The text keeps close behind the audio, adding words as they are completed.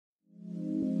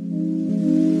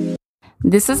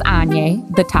This is Anya,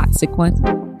 the toxic one.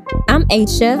 I'm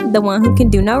Aisha, the one who can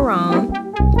do no wrong.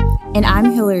 And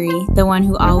I'm Hillary, the one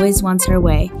who always wants her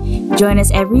way. Join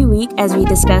us every week as we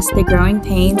discuss the growing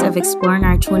pains of exploring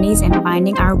our 20s and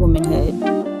finding our womanhood.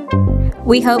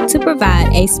 We hope to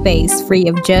provide a space free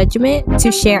of judgment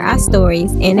to share our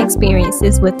stories and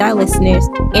experiences with our listeners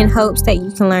in hopes that you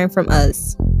can learn from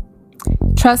us.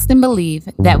 Trust and believe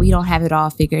that we don't have it all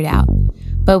figured out,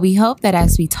 but we hope that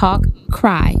as we talk,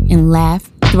 cry, and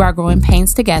laugh through our growing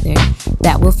pains together,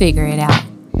 that we'll figure it out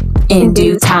in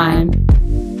due time.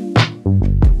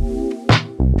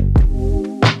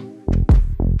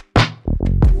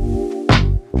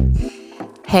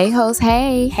 Hey, hoes,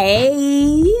 hey.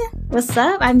 Hey, what's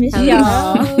up? I miss Hello.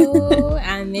 y'all.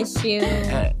 I miss you.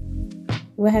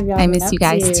 What have y'all I been miss up you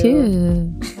guys to?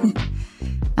 too.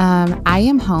 I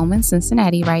am home in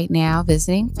Cincinnati right now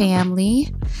visiting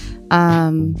family.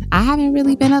 I haven't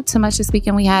really been up too much this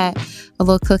weekend. We had a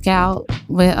little cookout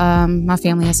with my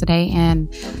family yesterday,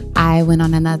 and I went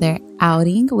on another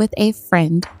outing with a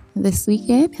friend this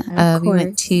weekend.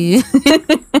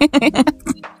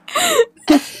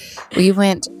 We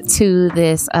went to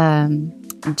this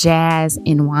jazz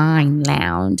and wine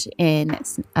lounge in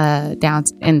down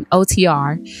in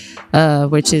OTR,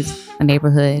 which is a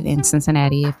neighborhood in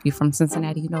Cincinnati. If you're from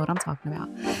Cincinnati, you know what I'm talking about.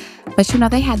 But you know,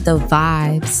 they had the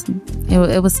vibes.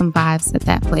 It was some vibes at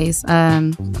that place.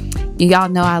 Y'all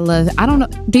know I love. I don't know.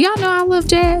 Do y'all know I love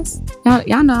jazz?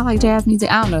 Y'all know I like jazz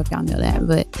music. I don't know if y'all know that,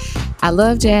 but I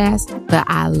love jazz. But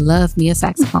I love me a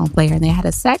saxophone player, and they had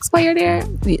a sax player there.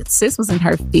 Sis was in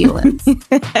her feelings.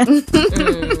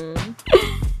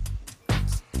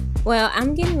 Well,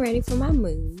 I'm getting ready for my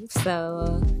move.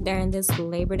 So during this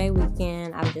Labor Day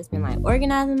weekend, I've just been like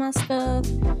organizing my stuff,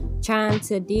 trying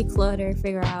to declutter,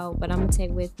 figure out what I'm going to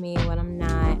take with me, what I'm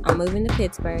not. I'm moving to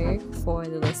Pittsburgh for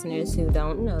the listeners who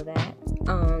don't know that.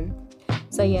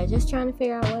 So yeah, just trying to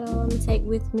figure out what I'm going to take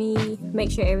with me, make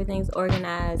sure everything's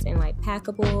organized and like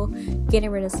packable,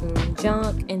 getting rid of some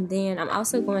junk. And then I'm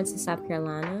also going to South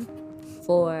Carolina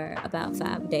for about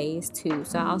 5 days too.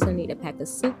 So I also need to pack a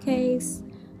suitcase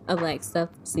of like stuff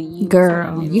to use.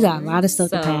 Girl, you got a lot of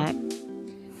stuff to pack.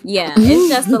 Yeah, it's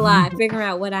just a lot. Figuring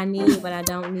out what I need, what I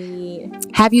don't need.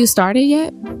 Have you started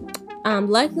yet?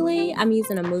 Luckily, I'm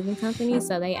using a moving company,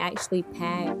 so they actually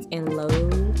pack and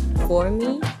load for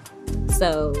me.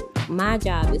 So my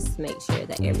job is to make sure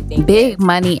that everything Big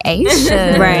money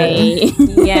Aisha. Right.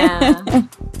 Yeah.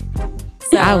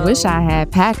 So, I wish I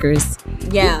had packers.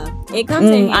 Yeah, it comes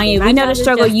in handy. We know the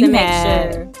struggle you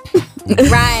had. Sure.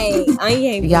 Right.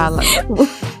 Y'all.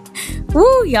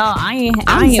 Woo, y'all. Anya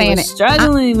was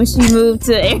struggling when she moved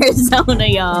to Arizona,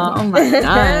 y'all. Oh my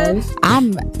gosh.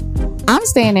 I'm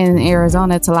staying in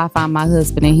Arizona till I find my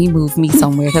husband and he moved me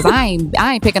somewhere, because I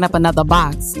ain't picking up another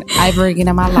box ever again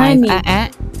in my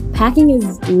life. Packing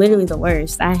is literally the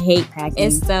worst. I hate packing.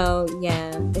 It's so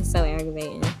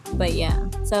aggravating. But yeah,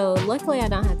 so luckily I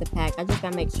don't have to pack. I just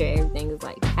gotta make sure everything is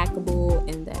like packable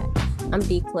and that I'm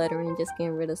decluttering, just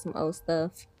getting rid of some old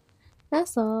stuff.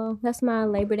 That's all. That's my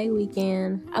Labor Day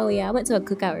weekend. Oh yeah, I went to a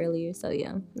cookout earlier, so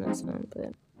yeah, that's fun.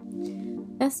 But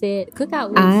that's it. Cookout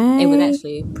was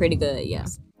actually pretty good. Yeah.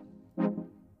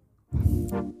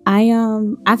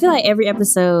 I feel like every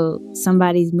episode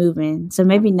somebody's moving, so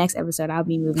maybe next episode I'll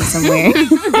be moving somewhere.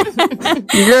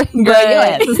 Girl, your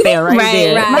ass is there right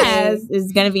there. My ass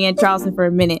is gonna be in Charleston for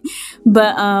a minute.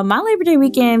 But my Labor Day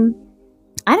weekend,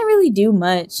 I didn't really do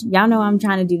much. Y'all know I'm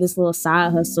trying to do this little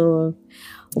side hustle,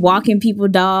 walking people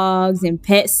dogs and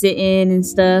pet sitting and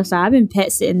stuff. So I've been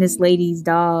pet sitting this lady's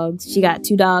dogs. She got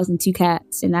 2 dogs and 2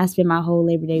 cats, and that's been my whole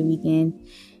Labor Day weekend.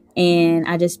 And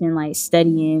I just been like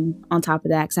studying on top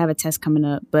of that because I have a test coming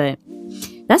up. But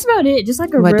that's about it. Just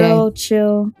like a real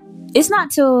chill. It's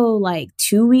not till like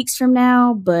 2 weeks from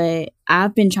now, but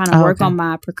I've been trying to work on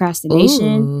my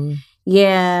procrastination. Ooh.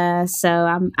 Yeah, so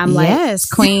I'm like, yes,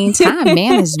 queen, time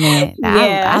management.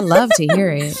 Yeah. I love to hear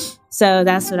it. So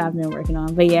that's what I've been working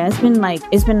on. But yeah, it's been like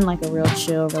a real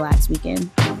chill, relaxed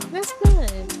weekend. That's good.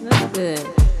 That's good.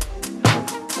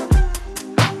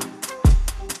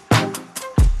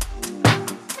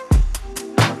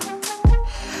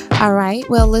 All right.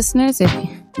 Well, listeners, if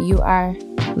you are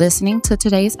listening to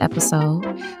today's episode,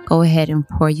 go ahead and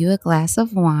pour you a glass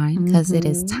of wine, because it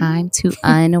is time to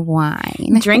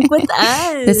unwind. Drink with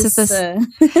us.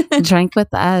 Drink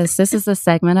with us. This is a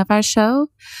segment of our show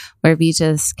where we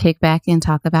just kick back and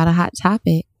talk about a hot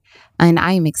topic. And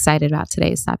I am excited about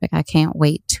today's topic. I can't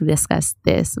wait to discuss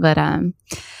this. But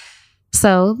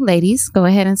so ladies, go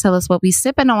ahead and tell us what we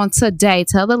sipping on today.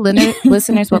 Tell the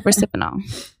listeners what we're sipping on.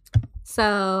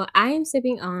 So I am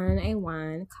sipping on a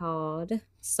wine called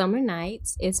Summer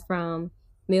Nights. It's from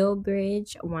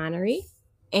Millbridge Winery,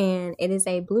 and it is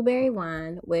a blueberry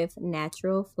wine with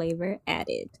natural flavor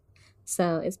added.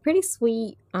 So it's pretty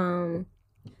sweet. I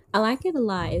like it a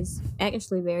lot. It's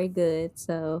actually very good.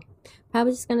 So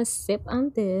probably just gonna sip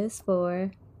on this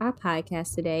for our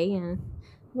podcast today, and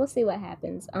we'll see what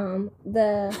happens.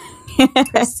 The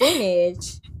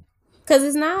percentage, because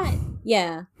it's not,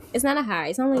 yeah, it's not a high.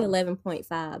 It's only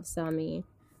 11.5. So I mean,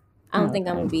 I don't think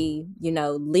I'm gonna be,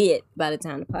 lit by the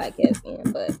time the podcast ends,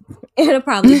 but it'll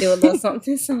probably do a little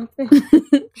something.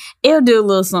 It'll do a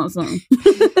little something.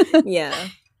 Yeah.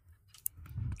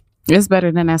 It's better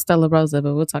than that Stella Rosa,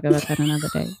 but we'll talk about that another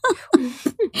day.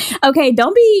 Okay,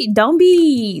 don't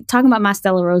be talking about my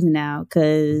Stella Rosa now,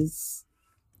 because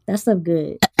that stuff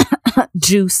good.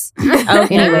 Juice.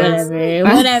 Okay, Anyways.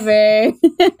 whatever.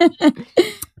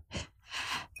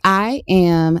 I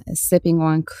am sipping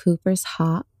on Cooper's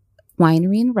Hawk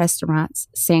Winery and Restaurants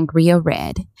Sangria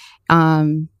Red.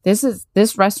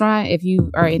 This restaurant, if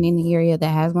you are in any area that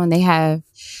has one, they have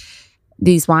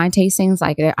these wine tastings.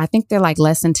 Like, I think they're like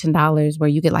less than $10, where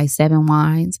you get like 7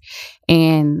 wines.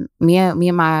 And me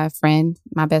and my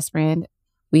best friend,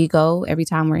 we go every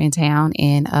time we're in town,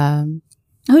 and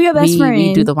who your best friend?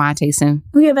 We do the wine tasting.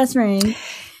 Who your best friend?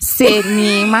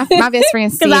 Sydney, my best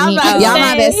friend Sydney. Y'all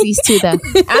my besties too, though.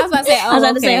 I was about to say, I was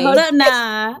about to say, hold up,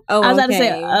 nah. Oh, I was about to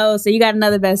say, so you got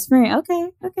another best friend?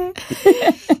 Okay.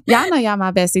 Y'all know y'all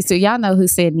my besties too. Y'all know who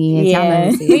Sydney is. Yeah. Y'all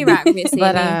know who Sydney. We rock with Sydney.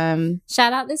 But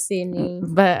shout out to Sydney.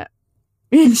 But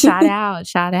shout out.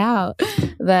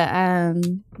 But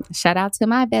shout out to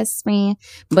my best friend.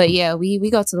 But yeah,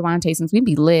 we go to the wine tastings. We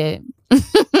be lit. I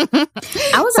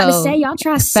was about to say, y'all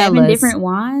try 7 different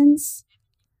wines.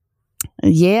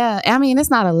 Yeah, I mean, it's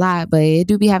not a lot, but it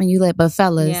do be having you lit. But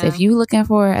fellas, if you looking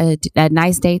for a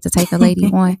nice date to take a lady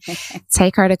on,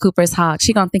 take her to Cooper's Hawk.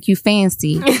 She gonna think you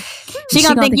fancy. She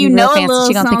gonna think you know a little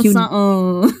She gonna think you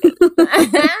something.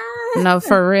 No,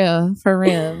 for real.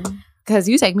 Because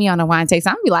you take me on a wine taste,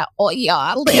 I'm gonna be like, oh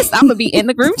yeah, list. I'm gonna be in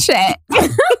the group chat.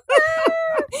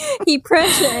 He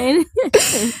pressuring.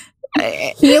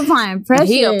 He applying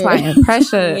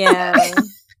pressure. Yeah.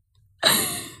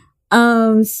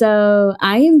 So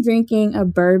I am drinking a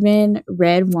bourbon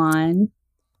red wine,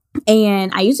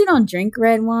 and I usually don't drink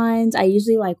red wines. I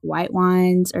usually like white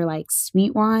wines or like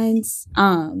sweet wines.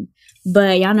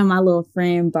 But y'all know my little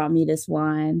friend brought me this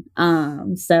wine.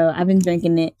 So I've been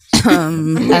drinking it.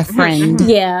 A friend.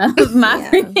 Yeah, my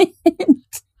friend.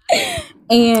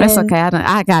 And that's okay.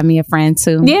 I got me a friend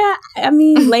too. Yeah, I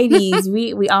mean, ladies,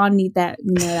 we all need that,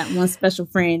 that one special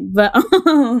friend. But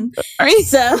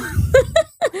so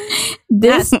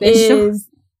this is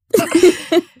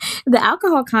the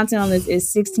alcohol content on this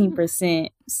is 16%.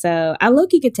 So I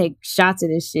low-key could take shots of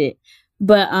this shit.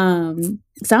 But so I'm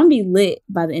gonna be lit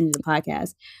by the end of the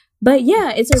podcast. But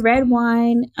yeah, it's a red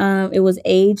wine. It was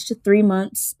aged 3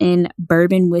 months in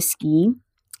bourbon whiskey.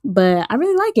 But I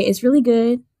really like it. It's really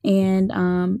good. And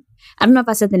I don't know if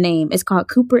I said the name. It's called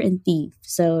Cooper and Thief.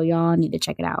 So y'all need to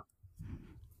check it out.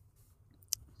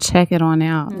 Check it on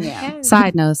out. Yeah.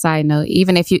 Side note.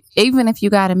 Even if you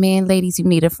got a man, ladies, you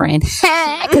need a friend.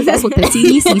 Because that's what the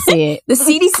CDC said. The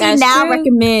CDC now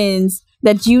recommends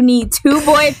that you need 2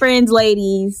 boyfriends,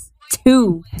 ladies.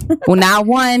 2. Well, not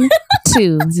 1,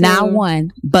 2. Not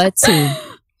 1, but 2.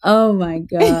 Oh my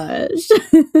gosh.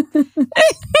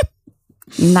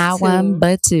 Not 1,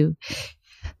 but 2.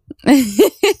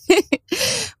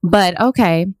 But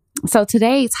okay, so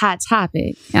today's hot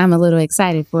topic, I'm a little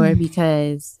excited for it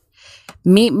because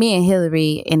me and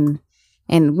Hillary and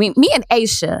me and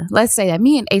Aisha, let's say that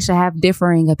me and Aisha have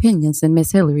differing opinions than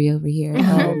Miss Hillary over here.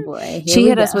 Oh boy, she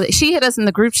hit us in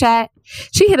the group chat.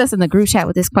 She hit us in the group chat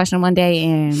with this question one day,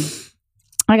 and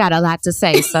I got a lot to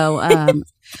say. So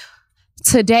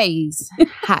today's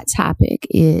hot topic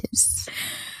is.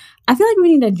 I feel like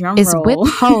we need a drum roll.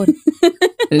 Withhold.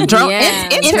 Enter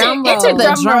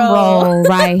the drum roll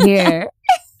right here.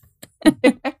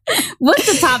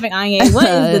 What's the topic, Anya? What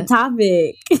is the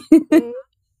topic?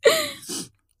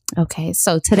 Okay,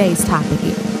 so today's topic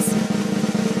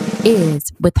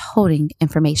is withholding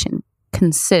information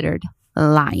considered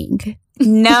lying?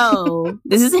 No.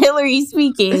 This is Hillary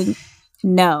speaking.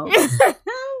 No.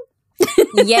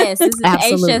 Yes, this is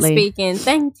Aisha speaking.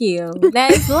 Thank you.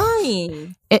 That is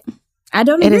lying. I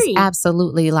don't agree. It is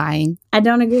absolutely lying. I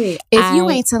don't agree. If you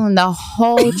ain't telling the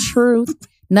whole truth,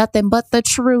 nothing but the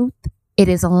truth, it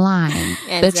is lying.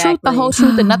 Exactly. The truth, the whole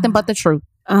truth, and nothing but the truth.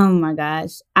 Oh my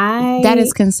gosh. That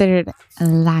is considered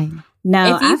lying.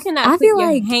 No, if you cannot put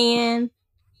your hand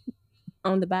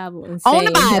on the Bible and On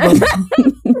the Bible.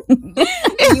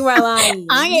 You are lying.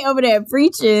 I ain't over there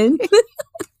preaching.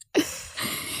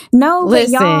 No, but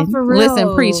Listen, y'all, for real.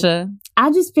 listen, preacher. I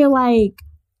just feel like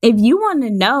if you want to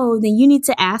know, then you need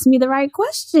to ask me the right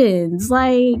questions.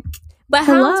 Like, but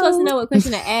how am I hello? supposed to know what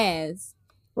question to ask?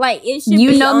 Like, it should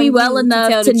You be know on me you well enough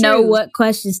tell to the know truth. what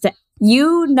questions to.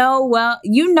 You know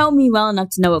me well enough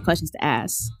to know what questions to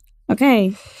ask.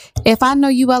 Okay. If I know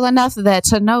you well enough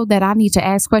to know that I need to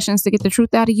ask questions to get the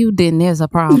truth out of you, then there's a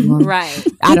problem. Right.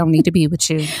 I don't need to be with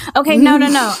you. Okay,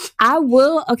 no. I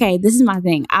will. Okay, this is my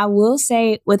thing. I will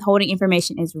say withholding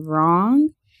information is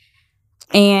wrong,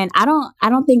 and I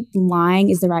don't think lying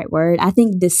is the right word. I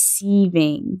think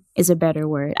deceiving is a better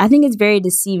word. I think it's very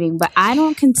deceiving, but I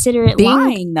don't consider it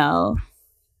lying though.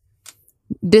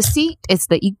 Deceit is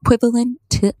the equivalent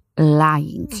to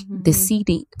lying. Mm-hmm.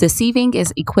 Deceiving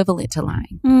is equivalent to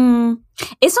lying.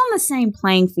 It's on the same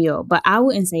playing field, but I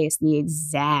wouldn't say it's the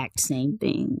exact same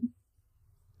thing.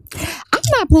 I'm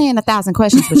not playing 1,000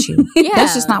 questions with you. Yeah.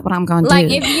 That's just not what I'm going to Like,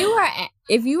 do.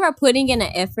 if you are putting in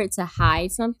an effort to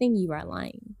hide something, you are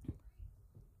lying.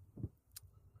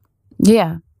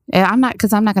 Yeah. I'm not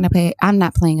going to pay. I'm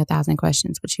not playing 1,000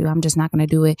 questions with you. I'm just not going to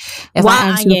do it. If Why, I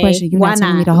ask you a question, you're not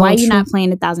telling me the whole Why are you truth. not playing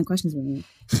 1,000 questions with me?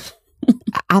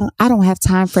 I don't have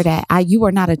time for that. You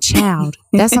are not a child.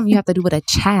 That's something you have to do with a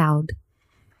child.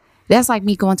 That's like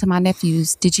me going to my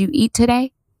nephews. Did you eat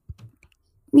today?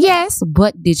 Yes.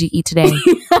 What did you eat today?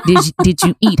 did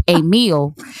you eat a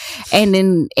meal? And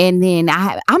then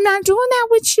I'm not doing that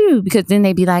with you, because then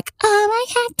they'd be like, I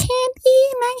had candy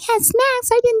and I had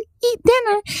snacks. I didn't eat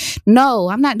dinner. No,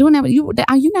 I'm not doing that with you.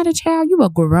 Are you not a child? You're a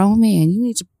grown man. You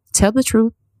need to tell the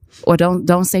truth, or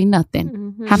don't say nothing.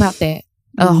 Mm-hmm. How about that?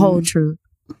 A whole truth.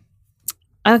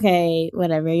 Okay,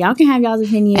 whatever. Y'all can have y'all's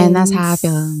opinions. And that's how I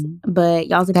feel. But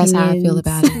y'all's That's opinions. how I feel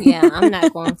about it. Yeah, I'm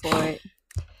not going for it.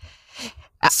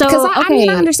 So, Because I mean,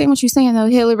 I okay. understand what you're saying, though,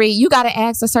 Hillary. You got to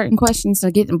ask a certain questions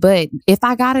to get them. But if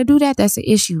I got to do that, that's an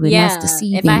issue. And that's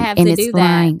deceiving. If I have and to it's do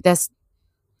lying. that,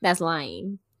 that's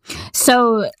lying.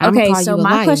 So, I'm okay, call so you a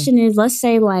my liar. question is, let's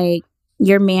say like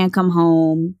your man come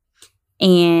home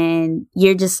and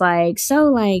you're just like, so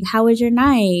like, how was your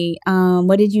night?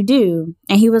 What did you do?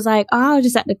 And he was like, oh, I was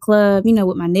just at the club,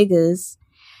 with my niggas.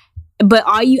 But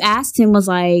all you asked him was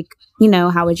like,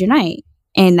 how was your night?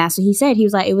 And that's what he said. He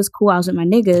was like, it was cool. I was with my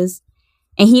niggas.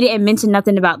 And he didn't mention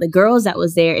nothing about the girls that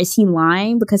was there. Is he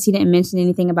lying because he didn't mention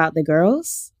anything about the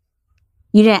girls?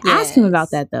 You didn't ask him about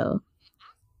that though.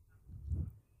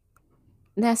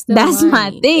 That's my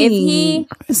lying. thing.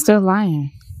 It's still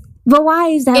lying. But why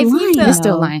is that If you lying? feel- It's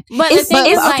still lying. But the thing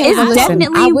is, like, it's listen,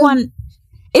 definitely I will-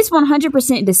 it's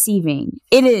 100% deceiving.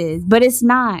 It is, but it's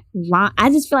not lying. I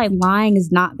just feel like lying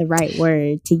is not the right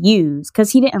word to use,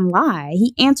 because he didn't lie.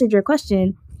 He answered your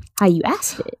question how you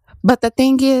asked it. But the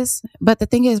thing is,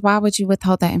 why would you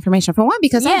withhold that information? For one,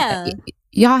 because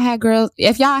y'all had girls.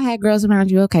 If y'all had girls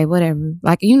around you, okay, whatever.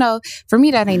 Like, for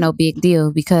me, that ain't no big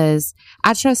deal, because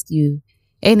I trust you.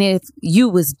 And if you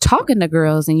was talking to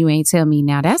girls and you ain't tell me,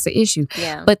 now that's an issue.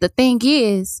 Yeah. But the thing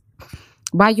is,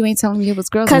 why you ain't telling me it was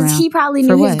girls around? Because he probably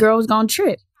For knew his what? girl was gonna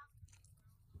trip.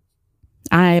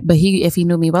 But if he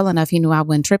knew me well enough, he knew I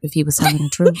wouldn't trip if he was telling the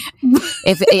truth.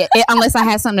 Unless I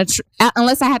had something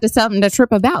unless I had something to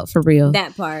trip about, for real.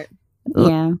 That part.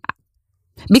 Yeah.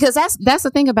 Because that's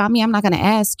the thing about me. I'm not going to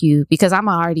ask you, because I'm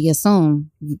already assume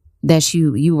that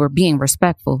you were being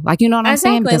respectful. Like, you know what I'm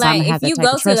saying? Because Like, have if you that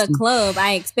type go of to the trust in me. club,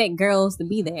 I expect girls to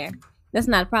be there. That's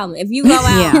not a problem. If you go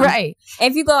out, Yeah. Right.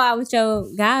 if you go out with your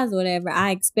guys or whatever,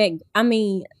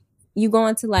 you go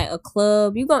into like a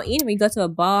club, you go anywhere, you go to a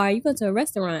bar, you go to a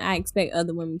restaurant, I expect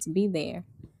other women to be there.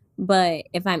 But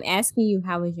if I'm asking you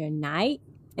how was your night,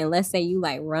 and let's say you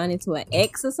like run into an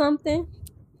ex or something,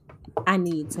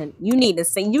 you need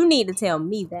to tell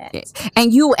me that.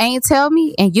 And you ain't tell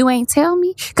me,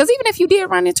 because even if you did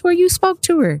run into her, you spoke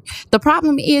to her. The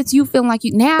problem is you feel like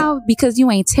now, because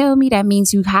you ain't tell me, that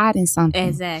means you hiding something.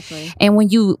 Exactly. And when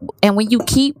you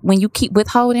keep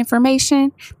withhold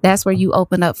information, that's where you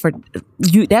open up for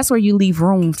you. That's where you leave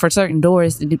room for certain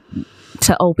doors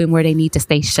to open where they need to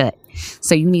stay shut.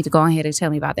 So you need to go ahead and tell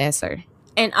me about that, sir.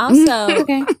 And also,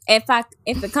 Okay.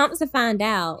 if it comes to find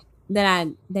out that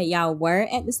y'all were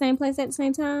at the same place at the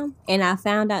same time, and I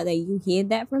found out that you hid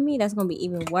that from me, that's gonna be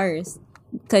even worse,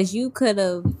 because you could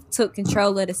have took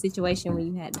control of the situation when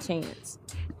you had the chance.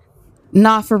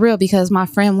 Nah, for real, because my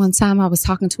friend, one time I was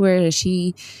talking to her, and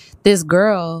this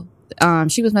girl,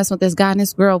 she was messing with this guy, and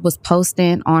this girl was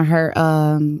posting on her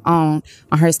on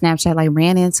her Snapchat, like,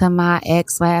 ran into my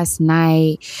ex last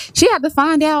night. She had to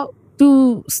find out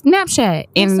through Snapchat.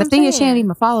 And the what thing I'm is, she didn't saying.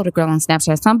 even follow the girl on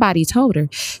Snapchat. Somebody told her.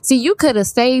 See, you could have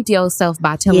saved yourself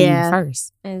by telling me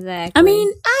first. Exactly. I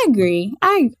mean, I agree.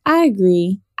 I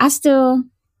agree. I'm still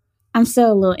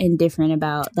a little indifferent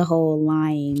about the whole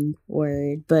lying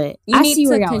word, but you I need see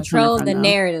where to y'all control are coming the from, though.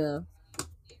 narrative.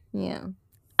 Yeah.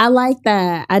 I like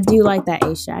that. I do like that,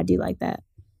 Aisha. I do like that.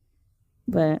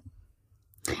 But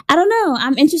I don't know.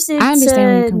 I'm interested I understand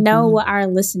where you to come know from. what our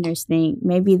listeners think.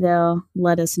 Maybe they'll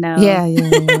let us know. Yeah.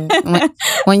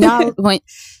 When y'all,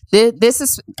 this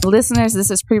is listeners,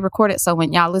 this is pre-recorded. So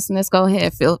when y'all listen to this, go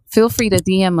ahead. Feel free to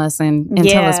DM us and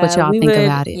tell us what y'all think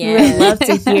about it. We would love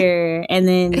to hear and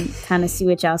then kind of see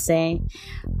what y'all say.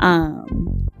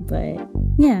 But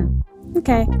yeah.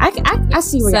 Okay. I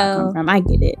see where y'all come from. I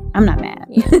get it. I'm not mad.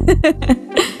 Yeah.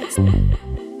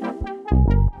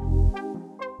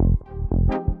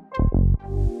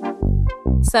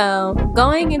 So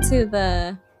going into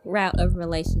the route of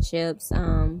relationships,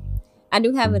 I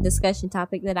do have a discussion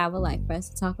topic that I would like for us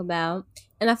to talk about,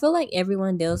 and I feel like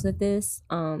everyone deals with this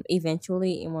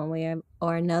eventually in one way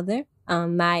or another.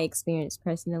 My experience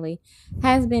personally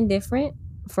has been different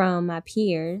from my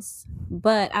peers,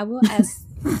 but I will ask,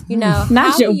 not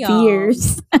how your do y'all,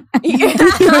 peers.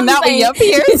 Not with your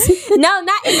peers. No,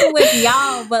 not even with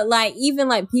y'all, but like even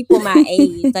like people my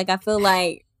age. Like I feel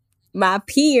like my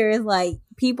peers, like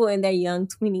people in their young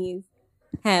 20s,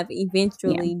 have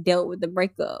eventually dealt with the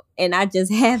breakup, and I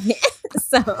just haven't.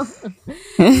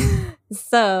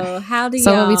 So how do y'all?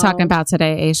 So what are we talking about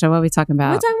today, Aisha? What are we talking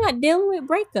about? We're talking about dealing with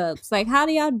breakups. Like, how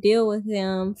do y'all deal with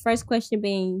them? First question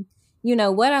being,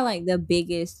 what are like the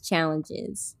biggest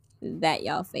challenges that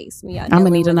y'all face when y'all? I'm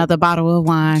gonna need another bottle of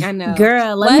wine. I know,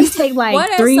 girl. Let me take like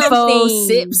 3-4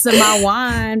 sips of my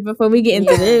wine before we get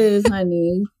into this,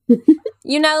 honey.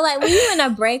 Like when you're in a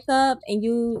breakup and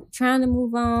you trying to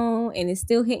move on and it's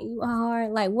still hitting you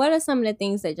hard, like what are some of the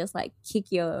things that just like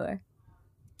kick your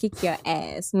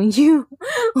ass when you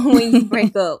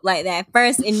break up? Like that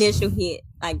first initial hit,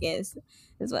 I guess,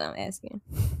 is what I'm asking.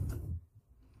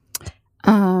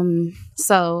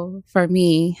 So for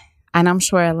me, and I'm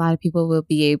sure a lot of people will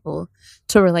be able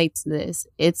to relate to this,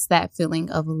 it's that feeling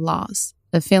of loss.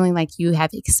 The feeling like you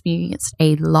have experienced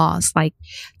a loss, like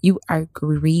you are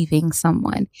grieving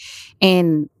someone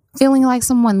and feeling like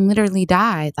someone literally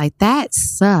died. Like that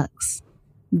sucks.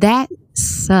 That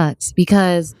sucks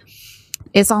because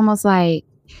it's almost like,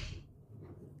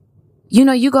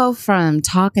 you go from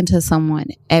talking to someone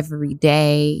every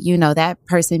day, that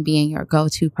person being your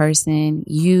go-to person,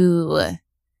 you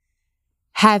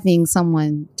having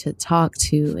someone to talk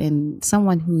to and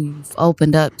someone who you've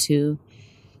opened up to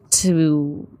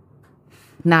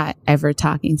not ever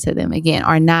talking to them again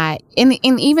or not. And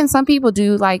even some people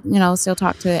do like, still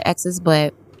talk to their exes,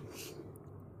 but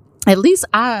at least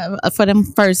for them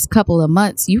first couple of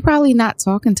months, you probably not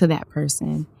talking to that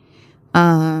person.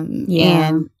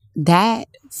 And that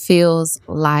feels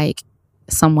like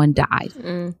someone died.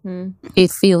 Mm-hmm.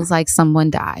 It feels like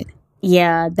someone died.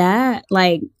 Yeah, that,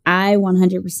 like, I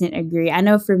 100% agree. I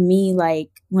know for me, like,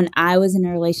 when I was in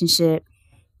a relationship,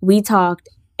 we talked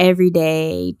every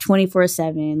day,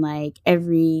 24/7, like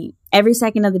every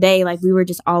second of the day, like we were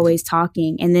just always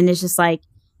talking. And then it's just like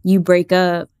you break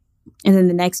up and then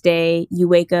the next day you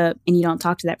wake up and you don't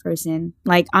talk to that person.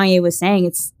 Like Anya was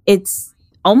saying, it's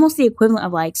almost the equivalent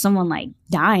of like someone like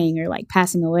dying or like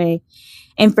passing away.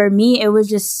 And for me, it was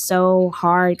just so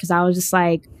hard because I was just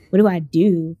like, what do I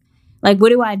do? Like, what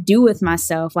do I do with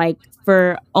myself? Like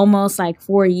for almost like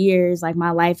 4 years, like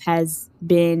my life has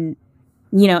been,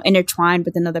 intertwined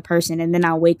with another person. And then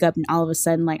I'll wake up and all of a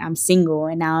sudden, like, I'm single.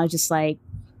 And now it's just like,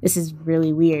 this is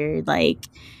really weird. Like,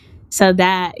 so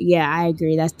that, yeah, I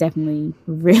agree. That's definitely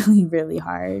really, really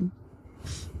hard.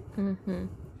 Mm-hmm.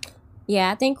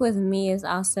 Yeah, I think with me it's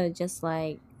also just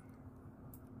like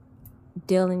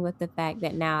dealing with the fact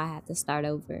that now I have to start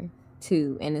over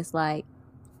too. And it's like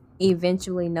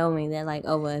eventually knowing that like,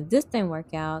 oh, well, if this didn't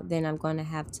work out, then I'm going to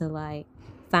have to like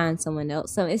find someone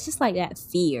else. So it's just like that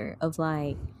fear of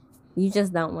like you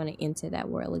just don't want to enter that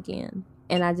world again.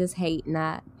 And I just hate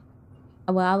I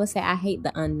would say I hate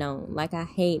the unknown. Like I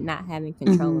hate not having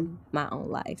control of my own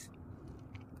life.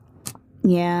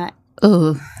 Yeah.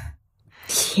 Ooh.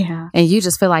 Yeah. And you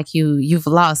just feel like you've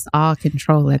lost all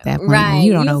control at that point. Right. And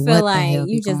you don't know feel what like the hell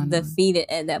you just going defeated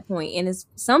at that point. And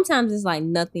sometimes it's like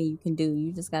nothing you can do.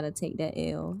 You just gotta take that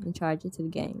L and charge it to the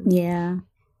game. Yeah.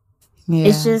 Yeah.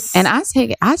 It's just, and I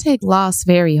take loss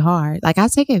very hard. Like I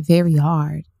take it very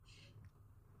hard.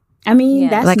 I mean,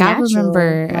 that's like natural. I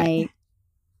remember, like,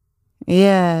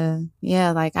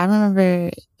 yeah. Like I remember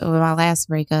with my last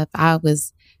breakup, I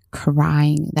was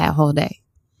crying that whole day.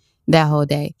 that whole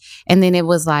day. And then it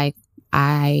was like,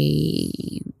 I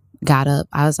got up.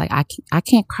 I was like, I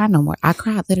can't cry no more. I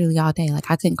cried literally all day.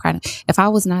 Like I couldn't cry. If I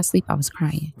was not asleep, I was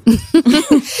crying.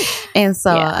 And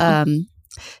so,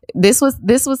 this was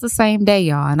the same day,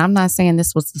 y'all. And I'm not saying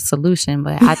this was the solution,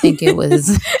 but I think it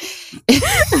was,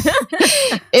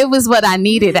 it was what I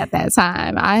needed at that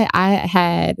time. I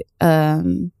had,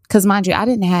 cause mind you,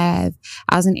 I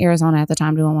was in Arizona at the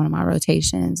time doing one of my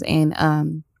rotations, and I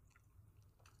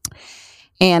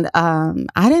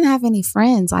didn't have any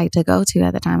friends like to go to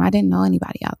at the time. I didn't know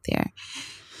anybody out there.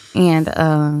 And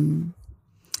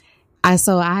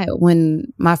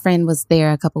when my friend was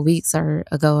there a couple weeks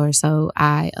ago or so,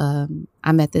 I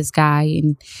met this guy,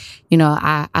 and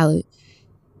I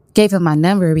gave him my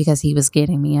number because he was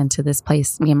getting me and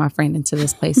my friend into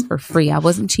this place for free. I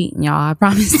wasn't cheating, y'all. I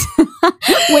promise.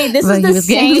 Wait, this is the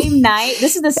same night.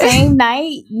 This is the same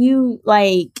night you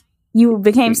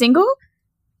became single?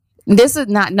 This is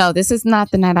not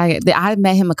the night I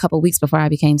met him a couple weeks before I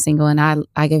became single, and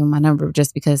I gave him my number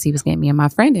just because he was getting me and my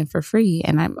friend in for free.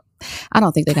 And I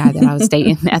don't think the guy that I was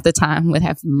dating at the time would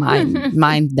have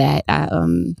mind that.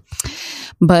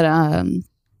 But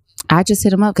I just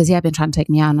hit him up because he had been trying to take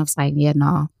me out, and I was like, yeah,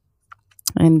 no.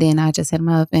 And then I just hit him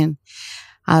up, and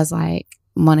I was like,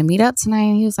 want to meet up tonight?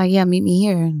 And he was like, yeah, meet me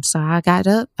here. And so I got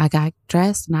up, I got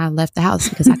dressed, and I left the house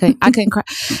because I couldn't cry.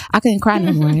 I couldn't cry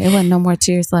no more. It wasn't no more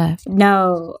tears left.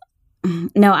 No,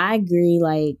 I agree.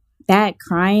 Like, that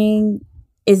crying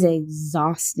is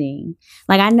exhausting.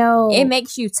 Like, I know it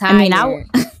makes you tired. I mean,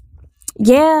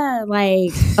 yeah,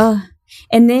 like,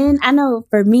 and then I know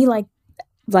for me, like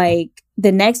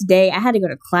the next day I had to go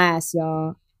to class,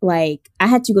 y'all. Like, I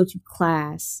had to go to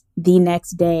class the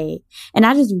next day, and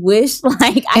I just wish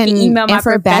I could email my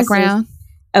for professors. Background.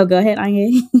 Oh, go ahead,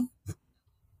 Anya.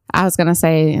 I was gonna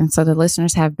say, and so the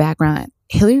listeners have background.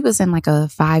 Hillary was in like a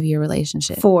 5-year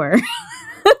relationship. 4,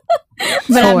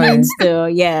 but I mean, still,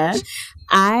 yeah.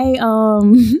 I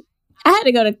had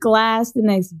to go to class the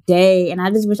next day, and I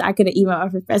just wish I could have emailed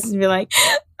our professors and be like,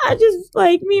 I just,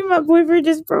 me and my boyfriend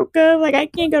just broke up. Like, I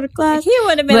can't go to class. He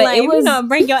would have been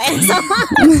bring your ass on.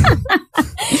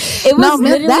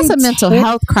 That's a mental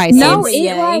health crisis. No,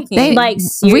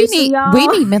 seriously, we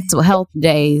need mental health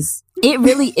days. It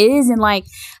really is. And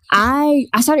I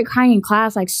started crying in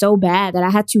class so bad that I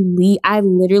had to leave. I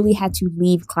literally had to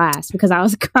leave class because I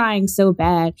was crying so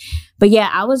bad. But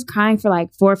yeah, I was crying for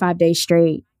 4 or 5 days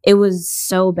straight. It was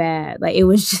so bad. It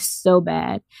was just so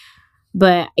bad.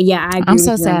 But yeah, I agree. I'm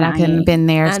so sad I couldn't have been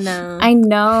there. I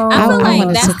know. I feel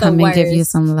wanted that's to come the and give you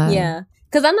some love. Yeah.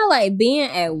 Because I know,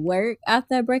 being at work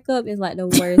after a breakup is, the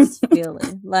worst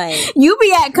feeling. You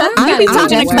be at customers, you be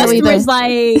talking to customers, there.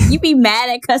 you be mad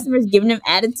at customers, giving them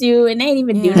attitude, and they ain't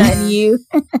even do nothing to you.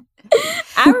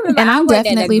 I remember I worked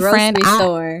at the grocery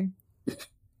store.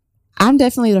 I'm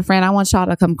definitely the friend. I want y'all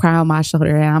to come cry on my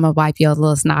shoulder, and I'm gonna wipe your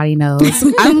little snotty nose.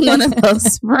 I'm one of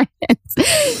those friends.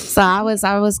 So I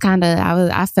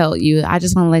felt you. I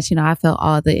just want to let you know I felt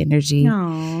all the energy.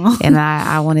 Aww. And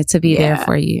I wanted to be there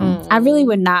for you. I really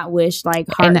would not wish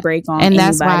heartbreak on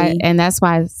anybody. That's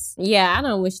why. Yeah, I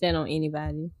don't wish that on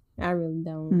anybody. I really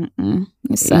don't.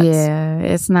 It sucks. Yeah,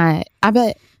 it's not.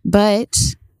 But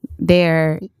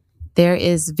there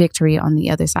is victory on the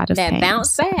other side of that pain.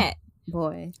 Bounce back.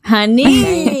 Boy,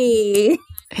 honey,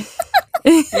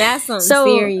 that's something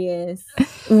serious.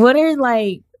 What are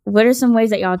some ways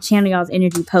that y'all channel y'all's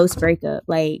energy post breakup?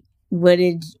 What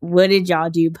did y'all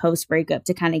do post breakup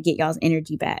to kind of get y'all's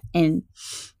energy back and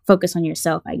focus on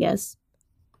yourself, I guess?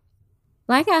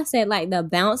 Like I said, the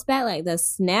bounce back, the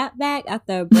snap back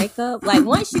after a breakup.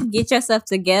 Once you get yourself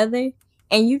together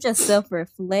and you just self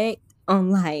reflect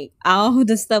on all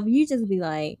the stuff, you just be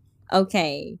like,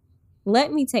 okay,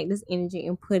 let me take this energy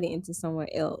and put it into somewhere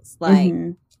else.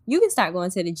 You can start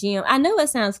going to the gym. I know it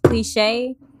sounds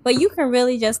cliche, but you can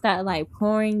really just start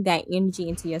pouring that energy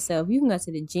into yourself. You can go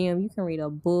to the gym. You can read a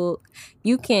book.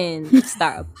 You can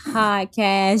start a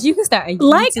podcast. You can start a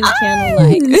YouTube channel.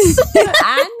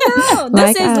 I know.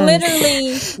 This is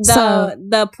literally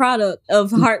the product of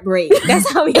heartbreak. That's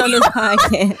how we on this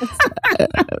podcast.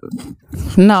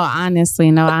 No,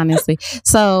 honestly.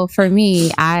 So for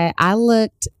me, I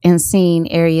looked and seen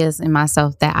areas in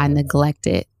myself that I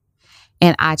neglected,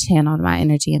 and I channeled my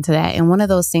energy into that. And one of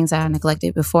those things that I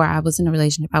neglected before I was in a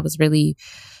relationship, I was really,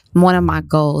 one of my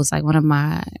goals, one of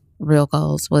my real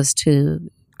goals was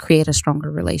to create a stronger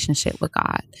relationship with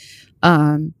God.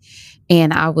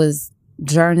 And I was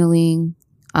journaling.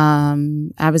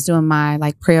 I was doing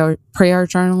my prayer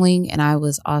journaling, and I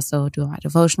was also doing my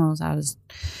devotionals. I was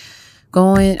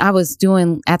I was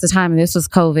doing, at the time, this was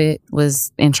COVID,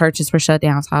 and churches were shut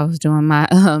down. So I was doing my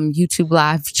YouTube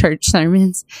live church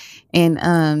sermons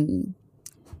and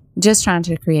just trying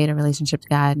to create a relationship to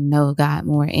God and know God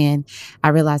more. And I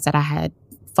realized that I had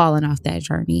fallen off that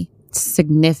journey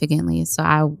significantly. So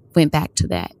I went back to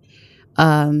that.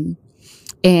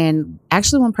 And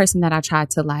actually one person that I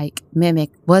tried to like mimic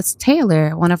was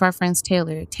Taylor, one of our friends,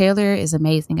 Taylor. Taylor is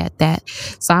amazing at that.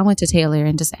 So I went to Taylor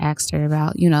and just asked her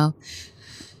about,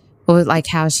 like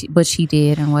what she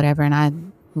did and whatever.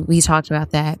 And we talked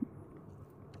about that.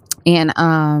 And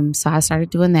so I started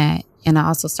doing that. And I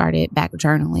also started back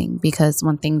journaling, because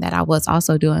one thing that I was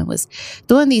also doing was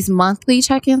doing these monthly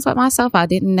check-ins with myself. I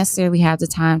didn't necessarily have the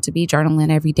time to be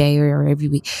journaling every day or every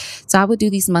week. So I would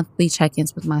do these monthly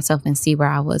check-ins with myself and see where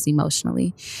I was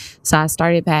emotionally. So I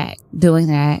started back doing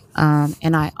that.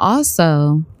 And I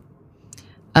also,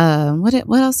 what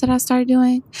else did I start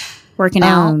doing? Working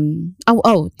out.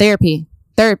 Therapy.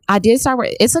 I did start work.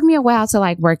 It took me a while to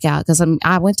like work out, because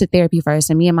I went to therapy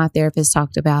first, and me and my therapist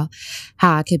talked about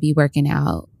how I could be working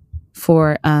out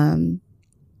for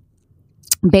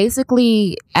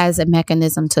basically as a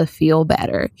mechanism to feel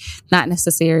better, not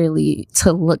necessarily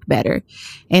to look better,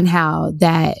 and how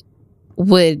that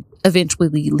would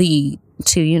eventually lead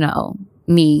to,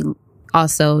 me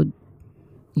also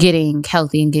getting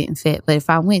healthy and getting fit. But if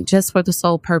I went just for the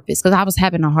sole purpose, because I was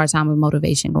having a hard time with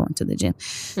motivation going to the gym.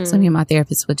 So me and my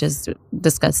therapist would just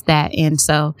discuss that. And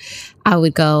so I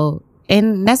would go,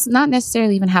 and that's not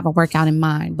necessarily even have a workout in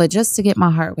mind, but just to get my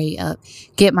heart rate up,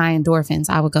 get my endorphins,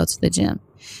 I would go to the gym.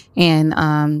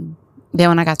 And then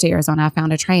when I got to Arizona, I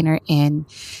found a trainer, and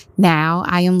now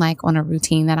I am like on a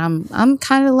routine that I'm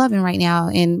kind of loving right now.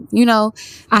 And,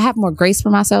 I have more grace for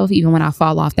myself even when I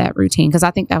fall off that routine, because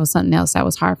I think that was something else that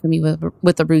was hard for me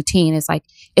with the routine. It's like,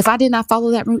 if I did not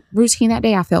follow that routine that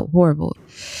day, I felt horrible.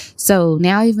 So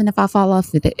now even if I fall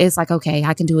off with it, it's like, okay,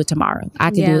 I can do it tomorrow.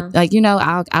 I can do it. Like,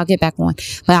 I'll get back on.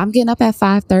 But I'm getting up at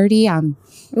 5:30. I'm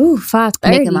 5:30,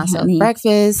 making myself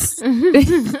breakfast.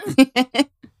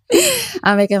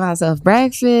 I'm making myself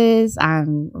breakfast.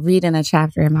 I'm reading a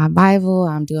chapter in my Bible.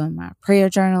 I'm doing my prayer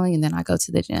journaling, and then I go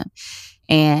to the gym.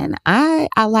 And I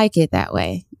like it that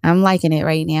way. I'm liking it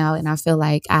right now. And I feel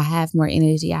like I have more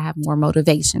energy. I have more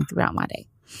motivation throughout my day.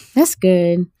 That's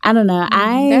good. I don't know.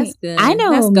 That's good. I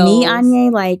know That's me, goals.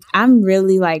 Anya, like, I'm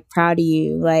really like proud of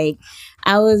you. Like,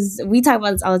 we talk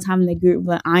about this all the time in the group,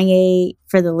 but Anya,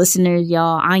 for the listeners,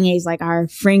 y'all, Anya is like our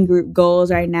friend group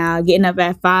goals right now. Getting up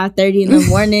at 5:30 in the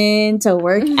morning to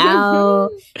work out,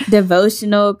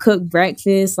 devotional, cook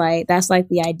breakfast. Like, that's like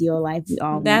the ideal life we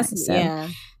all want. So yeah.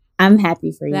 I'm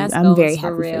happy for you. That's I'm very goals for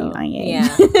happy for real. you, Anya.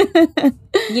 Yeah.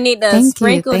 You need to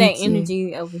sprinkle that Thank you.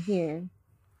 energy over here.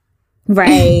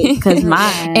 Right, because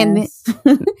mine. And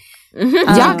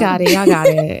y'all got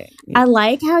it. I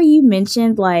like how you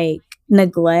mentioned like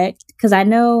neglect, because I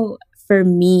know for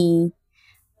me,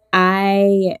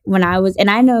 when I was,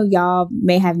 and I know y'all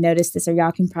may have noticed this, or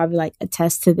y'all can probably like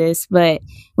attest to this, but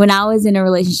when I was in a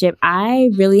relationship,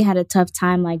 I really had a tough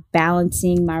time like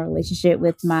balancing my relationship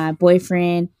with my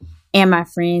boyfriend and my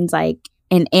friends, like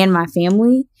and my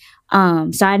family.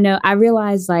 So I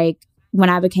realized like when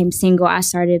I became single, I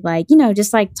started like,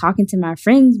 just like talking to my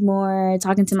friends more,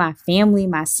 talking to my family,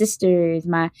 my sisters,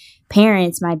 my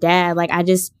parents, my dad. Like, I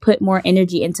just put more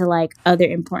energy into like other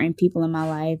important people in my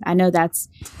life. I know that's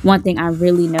one thing I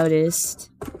really noticed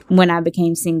when I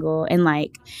became single. And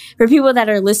like, for people that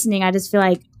are listening, I just feel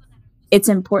like it's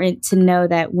important to know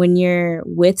that when you're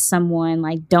with someone,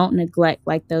 like, don't neglect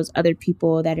like those other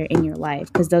people that are in your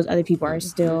life, because those other people are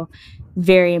still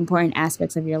very important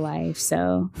aspects of your life.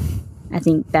 So I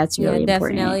think that's really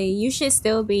important. Definitely. You should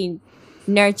still be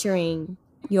nurturing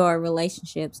your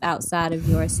relationships outside of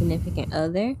your significant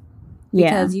other,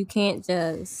 because you can't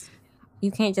just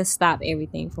stop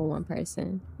everything for one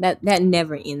person. That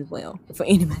never ends well for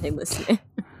anybody listening.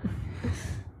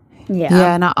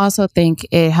 Yeah, and I also think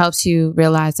it helps you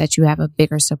realize that you have a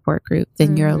bigger support group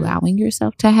than you're allowing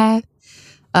yourself to have,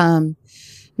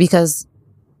 because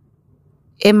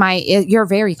you're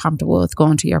very comfortable with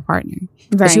going to your partner,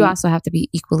 but you also have to be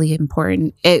equally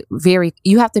important.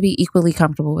 You have to be equally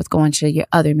comfortable with going to your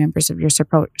other members of your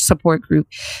support group,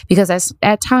 because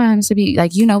at times to be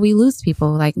like, we lose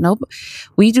people. Like, no,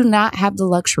 we do not have the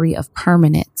luxury of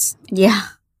permanence. Yeah,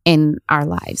 in our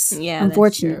lives. Yeah,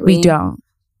 unfortunately, we don't.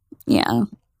 Yeah.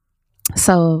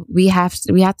 So we have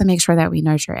to make sure that we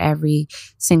nurture every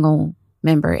single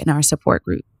member in our support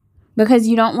group. Because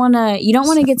you don't want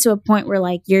to get to a point where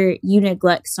like you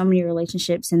neglect so many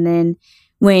relationships, and then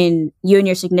when you and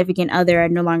your significant other are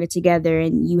no longer together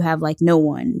and you have like no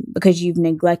one because you've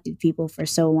neglected people for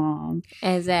so long.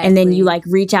 Exactly. And then you like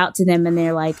reach out to them and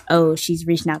they're like, oh, she's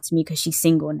reaching out to me because she's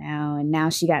single now and now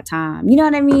she got time. You know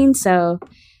what I mean? So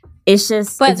it's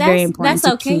just, but it's very important.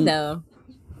 That's okay though.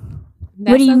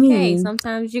 That's what do you mean?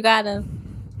 Sometimes you gotta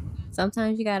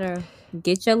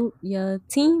get your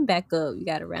team back up. You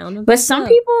gotta round them. But some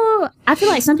people, I feel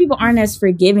like some people aren't as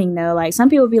forgiving though. Like some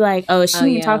people be like, "Oh, she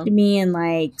didn't talk to me in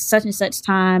like such and such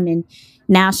time, and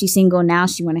now she's single. Now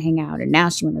she want to hang out, or now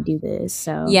she want to do this."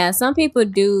 So yeah, some people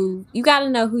do. You gotta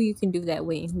know who you can do that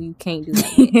with, and who you can't do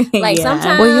that with. Like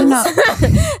sometimes, well, you know,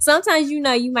 sometimes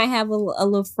you might have a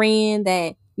little friend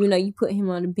that you put him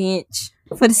on the bench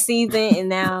for the season, and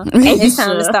now it's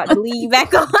time to start the league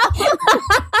back on.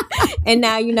 And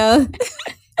now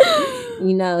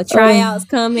tryouts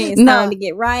coming. It's time to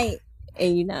get right,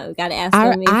 and gotta ask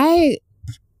them. I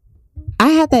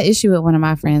had that issue with one of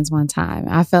my friends one time.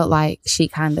 I felt like she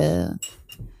kind of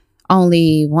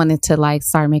only wanted to like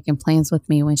start making plans with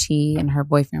me when she and her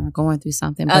boyfriend were going through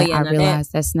something. But I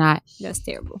realized that's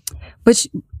terrible. But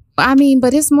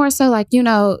but it's more so like, you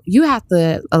have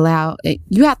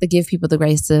to give people the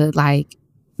grace to like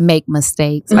make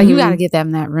mistakes. Mm-hmm. Like you got to give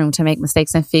them that room to make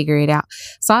mistakes and figure it out.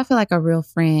 So I feel like a real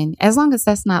friend, as long as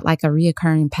that's not like a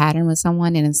reoccurring pattern with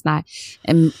someone and it's not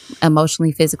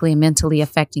emotionally, physically, and mentally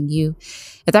affecting you,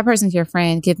 if that person's your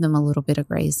friend, give them a little bit of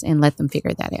grace and let them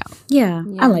figure that out. Yeah,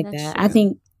 I like that. True. I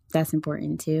think that's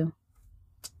important too.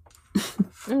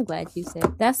 I'm glad you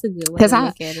said that's a good way to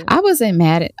look at it. I wasn't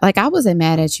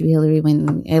mad at you, Hillary,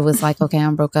 when it was like, okay,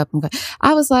 I'm broke up.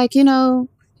 I was like,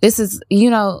 this is,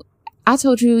 I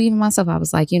told you even myself, I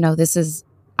was like, this is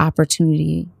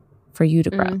opportunity for you to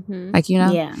grow. Mm-hmm. Like,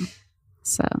 Yeah.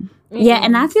 So. Mm-hmm. Yeah,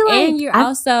 and I feel like... And you're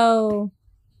also...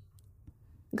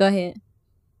 Go ahead.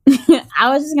 I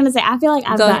was just going to say, I feel like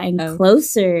I've gotten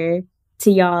closer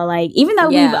to y'all. Like, even though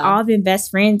we've all been best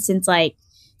friends since like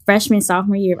freshman,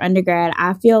 sophomore year of undergrad,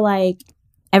 I feel like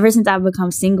ever since I've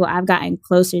become single, I've gotten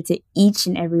closer to each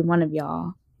and every one of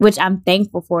y'all, which I'm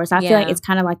thankful for. So I feel like it's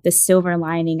kind of like the silver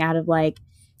lining out of like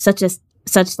such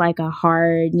like a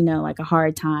hard, like a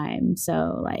hard time.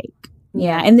 So like,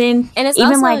 yeah. And then and it's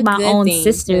even like my own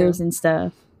sisters and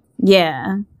stuff.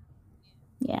 Yeah.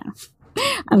 Yeah.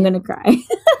 I'm going to cry.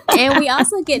 And we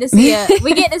also get to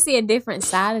see a different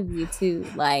side of you too.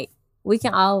 Like we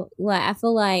can all, like, I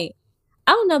feel like,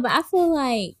 I don't know, but I feel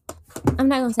like, I'm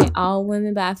not going to say all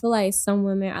women, but I feel like some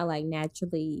women are like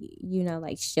naturally,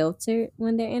 like sheltered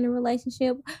when they're in a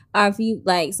relationship. Or if you,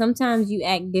 like, sometimes you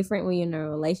act different when you're in a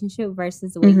relationship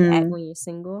versus the way you act when you're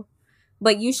single.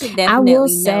 But you should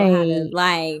definitely know how to,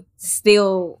 like,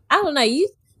 still, I don't know, you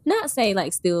not say,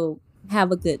 like, still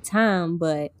have a good time,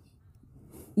 but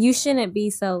you shouldn't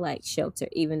be so, like, sheltered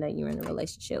even though you're in a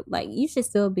relationship. Like, you should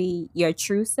still be your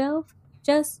true self,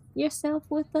 just yourself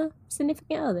with a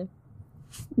significant other.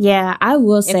 Yeah, I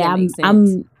will say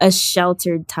I'm a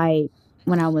sheltered type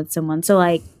when I'm with someone. So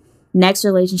like next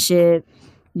relationship,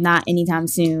 not anytime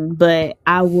soon, but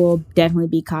I will definitely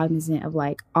be cognizant of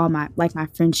like all my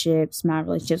friendships, my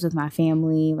relationships with my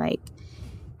family. Like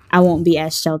I won't be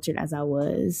as sheltered as I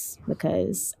was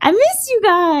because I miss you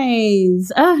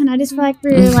guys. Oh, and I just feel like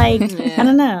we're like I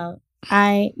don't know.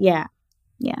 Yeah.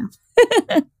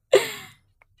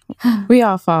 We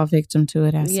all fall victim to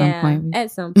it at some point. At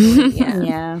some point, yeah.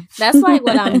 Yeah. That's like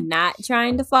what I'm not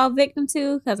trying to fall victim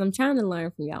to because I'm trying to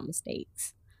learn from y'all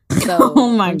mistakes. So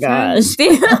oh my gosh.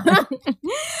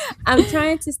 I'm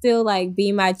trying to still like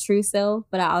be my true self,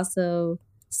 but I also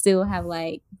still have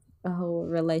like a whole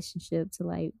relationship to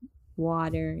like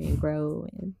water and grow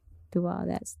and do all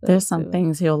that stuff. There's some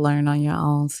things you'll learn on your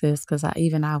own, sis, because I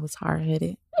was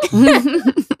hard-headed.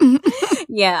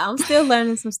 Yeah, I'm still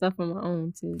learning some stuff on my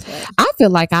own too. But. I feel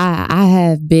like I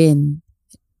have been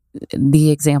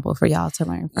the example for y'all to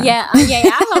learn from. Yeah,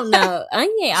 I don't know.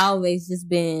 Anye always just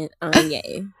been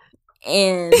Anye.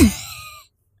 And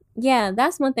yeah,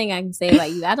 that's one thing I can say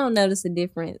about you. I don't notice a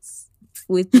difference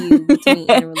with you between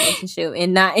in a relationship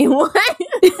and not in one.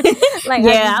 Like,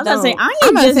 yeah, I was gonna say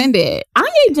I'm offended.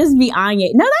 Anye just be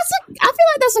Anye. No, I feel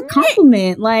like that's a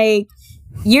compliment. Like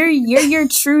you're your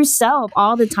true self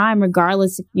all the time,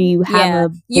 regardless if you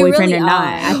have a boyfriend really or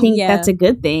not. I think that's a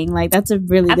good thing. Like that's a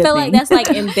really good thing. I feel like that's like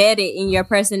embedded in your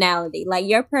personality. Like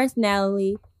your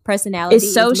personality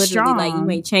is so strong. Like you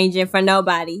ain't changing for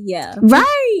nobody. Yeah.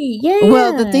 Right. Yeah.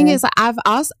 Well, the thing is, I've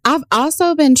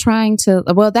also been trying to.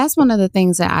 Well, that's one of the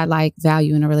things that I like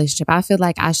value in a relationship. I feel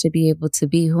like I should be able to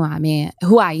be who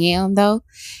I am, though,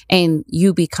 and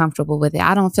you be comfortable with it.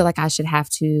 I don't feel like I should have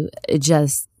to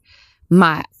just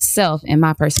myself and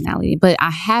my personality. But I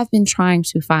have been trying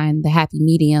to find the happy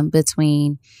medium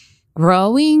between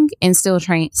growing and still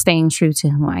staying true to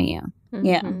who I am.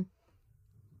 Yeah.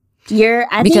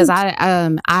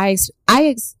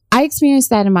 I experienced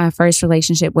that in my first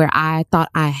relationship where I thought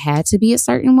I had to be a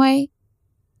certain way,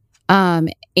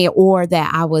 or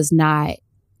that I was not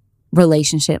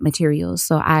relationship material.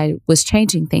 So I was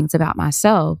changing things about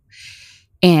myself,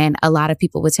 and a lot of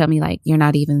people would tell me like, "You're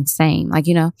not even the same," like,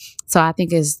 you know. So I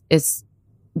think there's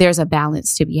a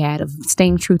balance to be had of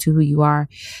staying true to who you are,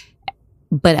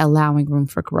 but allowing room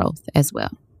for growth as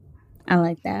well. I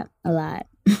like that a lot.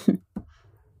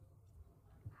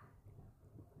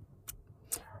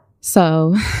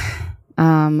 So,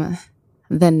 the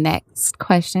next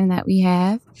question that we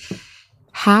have,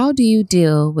 how do you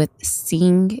deal with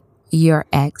seeing your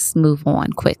ex move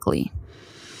on quickly?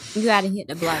 You gotta hit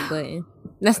the block button.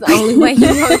 That's the only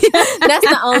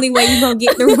way you're gonna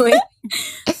get through it.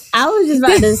 I was just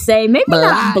about to say, maybe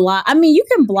not block. I mean, you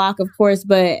can block, of course,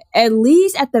 but at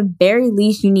the very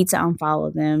least, you need to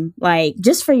unfollow them. Like,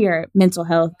 just for your mental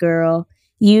health, girl,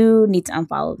 you need to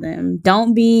unfollow them.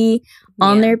 Don't be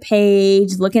on their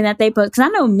page looking at their posts. Because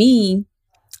I know me,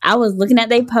 I was looking at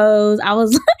their posts. I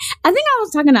think I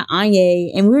was talking to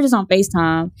Anya, and we were just on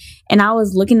FaceTime, and I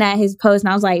was looking at his post,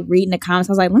 and I was like reading the comments.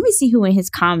 I was like, let me see who in his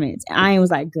comments. And Anya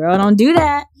was like, girl, don't do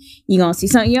that. You gonna see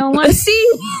something you don't want to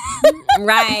see.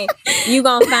 Right. You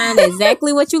gonna find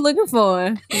exactly what you're looking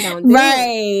for. Don't do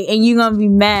it. And you gonna be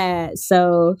mad.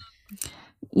 So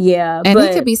yeah. And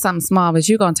it could be something small, but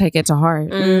you're gonna take it to heart.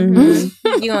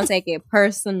 Mm-hmm. You're gonna take it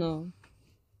personal.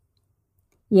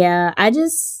 Yeah,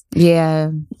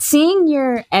 seeing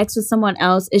your ex with someone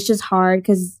else, it's just hard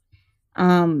because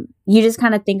you just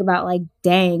kind of think about like,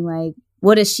 dang, like,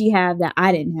 what does she have that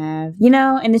I didn't have, you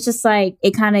know? And it's just like,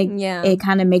 it kind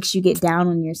of makes you get down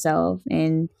on yourself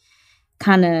and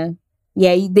kind of,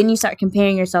 then you start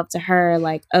comparing yourself to her,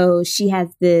 like, oh, she has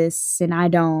this and I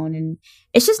don't, and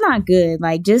it's just not good.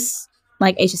 Like, just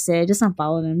like Aisha said, just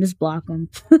unfollow them, just block them.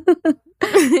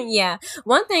 Yeah.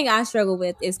 One thing I struggle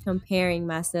with is comparing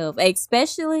myself,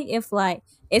 especially if like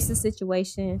it's a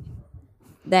situation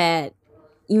that,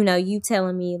 you know, you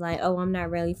telling me like, oh, I'm not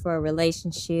ready for a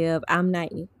relationship. I'm not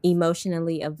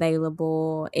emotionally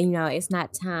available. And, you know, it's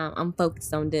not time. I'm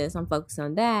focused on this. I'm focused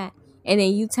on that. And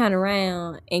then you turn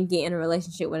around and get in a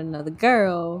relationship with another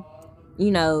girl, you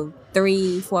know,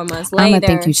 3-4 months later. I'm going to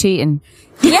think you cheating.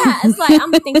 Yeah, it's like, I'm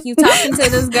going to think you talking to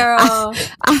this girl.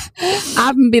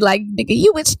 I'm going to be like, nigga,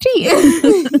 you was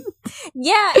cheating.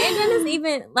 Yeah, and then it's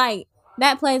even like,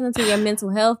 that plays into your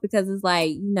mental health because it's like,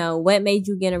 you know, what made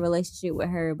you get in a relationship with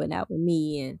her but not with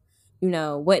me? And, you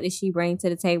know, what did she bring to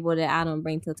the table that I don't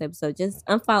bring to the table? So just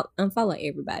unfollow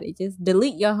everybody. Just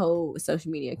delete your whole social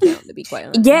media account, to be quite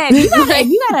honest. Yeah, if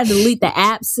you gotta delete the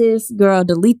app, sis, girl,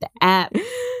 delete the app.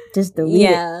 Just delete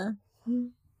it.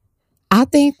 I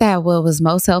think that what was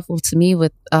most helpful to me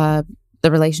with the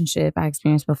relationship I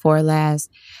experienced before last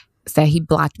is that he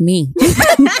blocked me.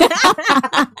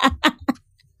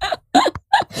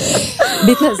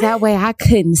 Because that way I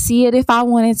couldn't see it if I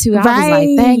wanted to. I was like,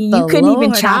 thank the you couldn't Lord,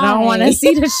 even try. I don't want to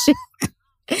see the shit.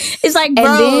 It's like,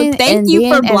 bro, thank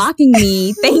you for blocking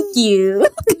me. Thank you.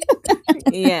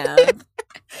 Yeah.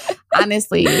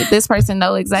 Honestly, this person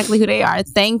know exactly who they are.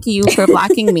 Thank you for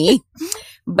blocking me.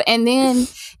 But and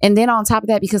then on top of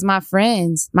that, because my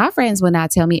friends would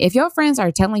not tell me. If your friends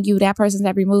are telling you that person's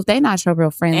that removed, they're not your real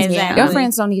friends. Exactly. Your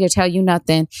friends don't need to tell you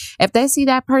nothing. If they see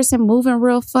that person moving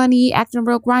real funny, acting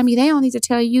real grimy, they don't need to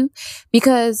tell you,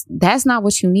 because that's not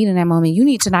what you need in that moment. You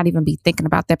need to not even be thinking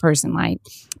about that person. Like,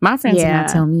 my friends did not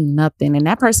tell me nothing, and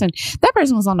that person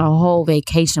was on a whole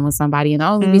vacation with somebody, and the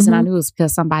only reason I knew was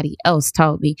because somebody else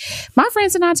told me. My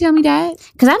friends did not tell me that,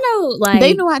 because I know, like,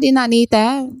 they knew I did not need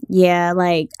that. Yeah,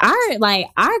 like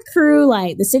our crew,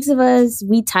 like the 6 of us,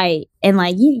 we tight, and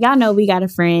like y'all know we got a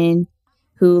friend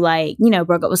who, like, you know,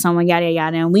 broke up with someone, yada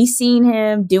yada, and we seen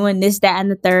him doing this, that,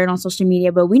 and the third on social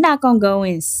media, but we not gonna go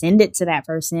and send it to that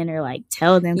person or like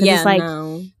tell them, because it's like,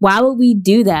 why would we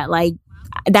do that? Like,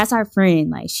 that's our friend,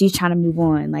 like, she's trying to move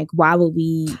on, like, why would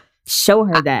we show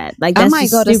her that? Like, that's I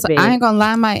ain't gonna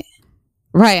lie,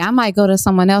 I might go to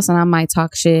someone else and I might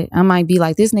talk shit. I might be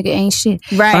like, this nigga ain't shit.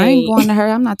 Right. I ain't going to her.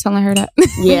 I'm not telling her that.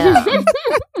 Yeah.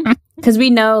 Because we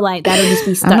know, like, that'll just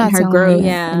be stunting her growth.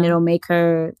 And it'll make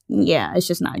her, it's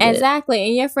just not good. Exactly.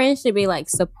 And your friends should be, like,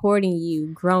 supporting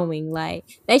you growing. Like,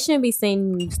 they shouldn't be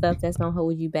sending you stuff that's going to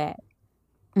hold you back.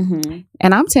 Mm-hmm.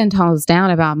 And I'm 10 tones down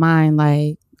about mine.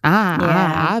 Like,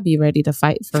 I'll be ready to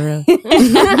fight for real.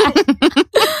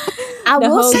 I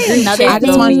will say another thing.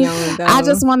 I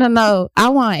just want to know. I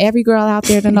want every girl out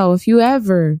there to know, if you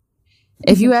ever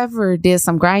If you ever did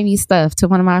some grimy stuff to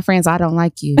one of my friends, I don't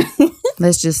like you.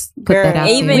 Let's just put that out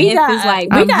even there. if it's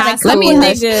like we got a couple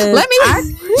niggas.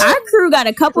 Our crew got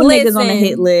a couple niggas on the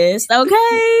hit list.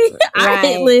 Okay, our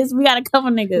hit list. We got a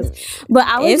couple niggas. But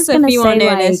I was it's just gonna say on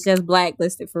there that's just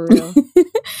blacklisted for real.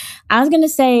 I was gonna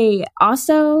say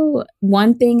also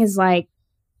one thing is like,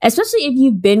 especially if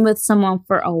you've been with someone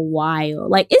for a while.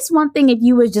 Like it's one thing if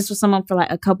you was just with someone for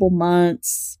like a couple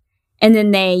months and then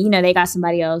they got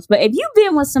somebody else. But if you've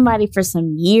been with somebody for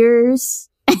some years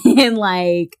and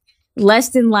like less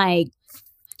than like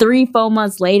 3-4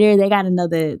 months later, they got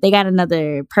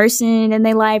another person in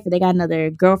their life, or they got another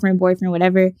girlfriend, boyfriend,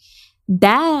 whatever.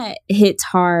 That hits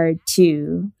hard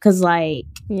too, cause like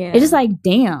it's just like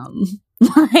damn,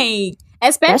 like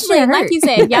especially like you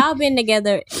said, if y'all been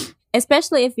together,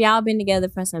 especially if y'all been together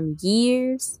for some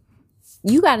years,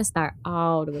 you got to start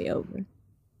all the way over.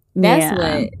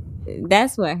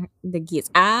 That's what the gets.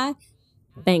 I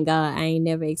thank God I ain't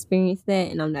never experienced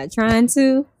that, and I'm not trying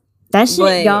to. That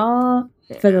shit, y'all,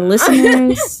 for the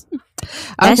listeners.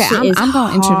 Okay, I'm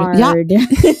going to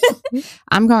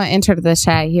enter the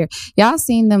chat here. Y'all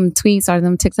seen them tweets or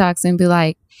them TikToks and be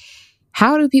like,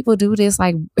 how do people do this?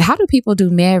 Like, how do people do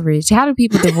marriage? How do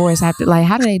people divorce after? Like,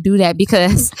 how do they do that?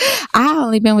 Because I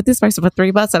only been with this person for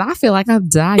 3 months and I feel like I'm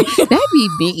dying. That'd be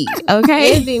me,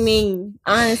 okay? It'd be me,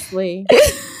 honestly.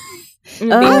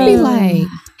 I'd be like,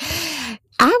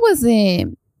 I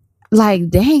wasn't like,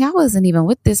 dang, I wasn't even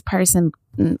with this person,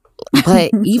 but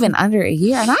even under a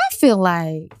year, and I feel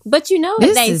like, but you know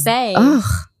what they say. Ugh.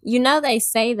 You know they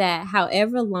say that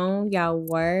however long y'all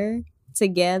were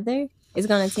together, it's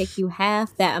gonna take you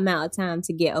half that amount of time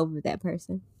to get over that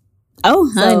person.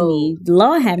 Oh, honey,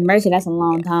 Lord have mercy, that's a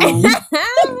long time.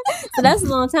 So that's a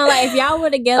long time. Like if y'all were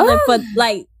together for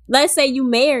like, let's say you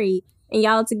married and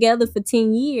y'all together for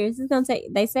 10 years, it's gonna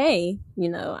take. They say,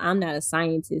 I'm not a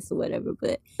scientist or whatever,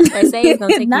 but they say it's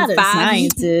gonna take not you 5 a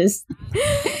scientist.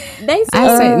 They say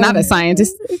I say not a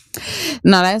scientist.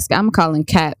 No, I'm calling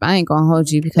cap. I ain't gonna hold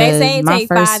you because they say it my take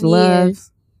first 5 love.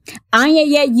 years. How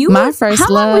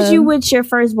long was you with your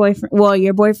first boyfriend? Well,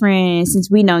 your boyfriend, since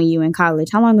we know you in college.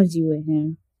 How long was you with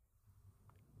him?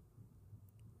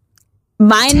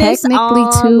 Minus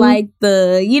all, 2, like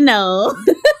the,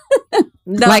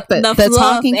 like the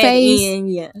talking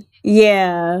phase.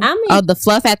 Yeah. I mean, the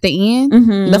fluff at the end.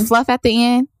 Mm-hmm. The fluff at the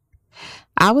end.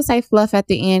 I would say fluff at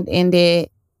the end ended.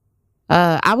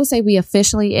 I would say we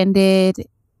officially ended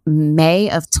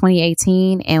May of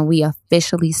 2018, and we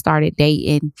officially started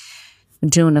dating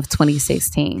June of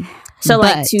 2016. So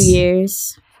like 2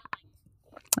 years.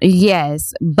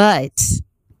 Yes, but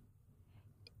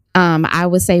I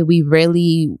would say we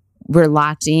really were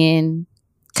locked in,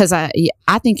 because I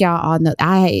think y'all all know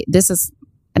I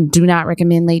do not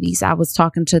recommend, ladies. I was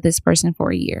talking to this person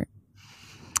for a year.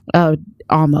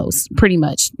 Almost, pretty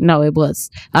much. No, it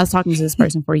was. I was talking to this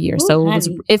person for a year. So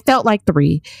it felt like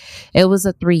 3. It was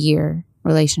a 3-year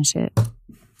relationship.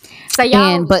 So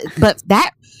y'all, but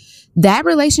that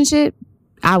relationship,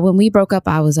 when we broke up,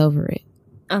 I was over it.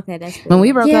 Okay, that's good. When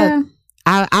we broke up,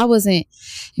 I wasn't.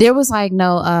 There was like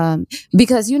no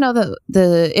because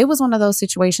it was one of those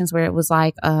situations where it was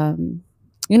like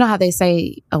you know how they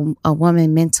say a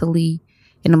woman mentally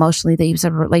and emotionally leaves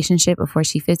a relationship before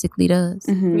she physically does.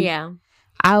 Mm-hmm. Yeah.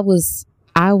 I was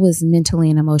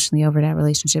mentally and emotionally over that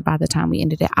relationship by the time we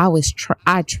ended it. I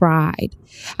tried.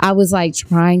 I was like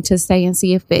trying to stay and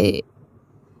see if it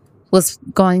was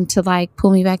going to like pull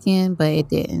me back in, but it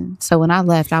didn't. So when I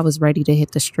left, I was ready to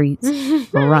hit the streets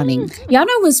running. Y'all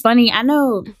know what's funny? I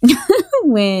know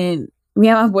when me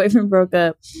and my boyfriend broke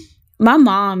up, my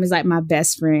mom is like my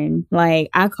best friend. Like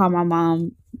I call my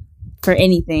mom for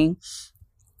anything.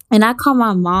 And I called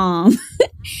my mom,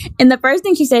 and the first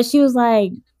thing she said, she was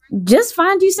like, just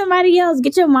find you somebody else.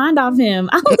 Get your mind off him.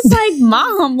 I was like,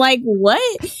 Mom, like, what?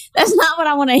 That's not what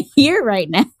I want to hear right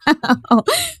now.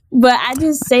 But I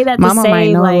just say that Mama to say,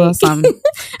 might know like, a little something.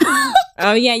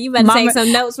 Oh, yeah, you better take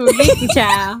some notes from Vicky,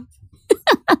 child.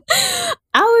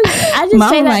 I just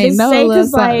say that to say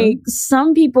because, like,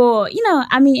 some people,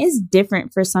 I mean, it's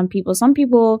different for some people. Some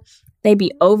people, they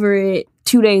be over it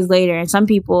 2 days later. And some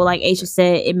people, like Aisha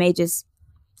said, it may just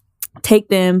take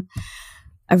them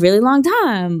a really long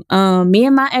time. Me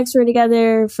and my ex were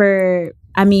together for,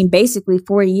 basically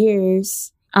 4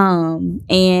 years.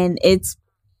 And it's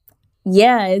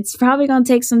probably going to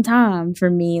take some time for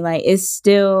me. Like, it's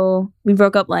still, we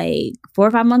broke up like 4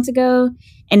 or 5 months ago,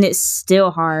 and it's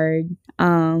still hard.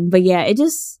 But yeah, I think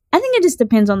it just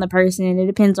depends on the person. It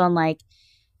depends on like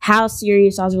how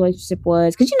serious our relationship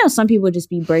was. Because, some people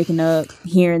just be breaking up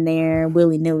here and there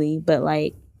willy-nilly. But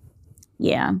like,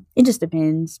 Yeah, it just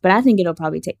depends. But I think it'll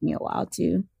probably take me a while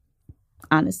too,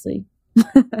 honestly.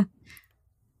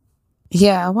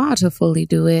 Yeah, a while to fully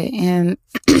do it. And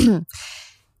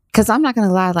because I'm not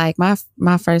gonna lie, like my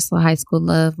first little high school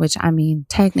love, which I mean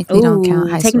technically don't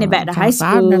count. High Taking school it back to don't high count, school. but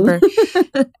I remember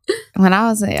when I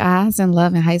was in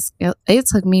love in high school. It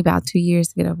took me about 2 years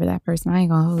to get over that person. I ain't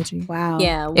gonna hold you. Wow.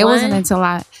 Yeah. It wasn't until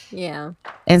I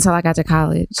got to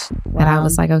college that I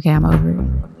was like, okay, I'm over it.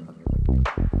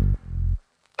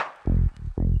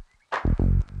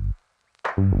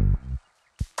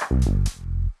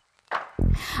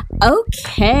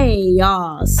 Okay,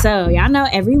 y'all. So, y'all know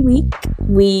every week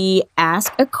we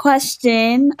ask a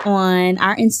question on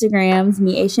our Instagrams,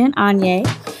 me, Aisha, and Anya.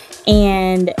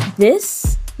 And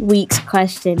this week's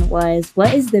question was,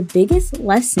 what is the biggest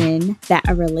lesson that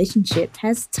a relationship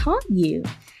has taught you?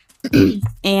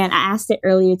 And I asked it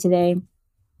earlier today,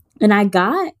 and I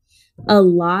got a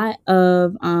lot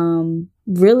of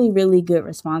really, really good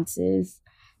responses.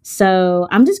 So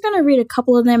I'm just going to read a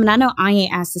couple of them. And I know Anya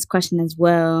asked this question as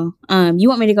well. You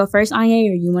want me to go first,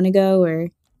 Anya, or you want to go?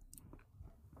 Or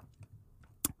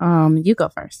You go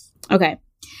first. Okay.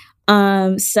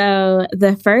 So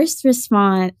the first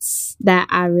response that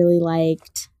I really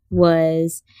liked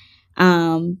was,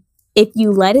 if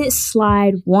you let it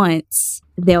slide once,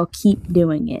 they'll keep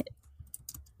doing it.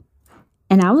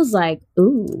 And I was like,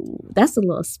 ooh, that's a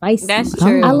little spicy. That's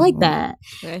true. I like that.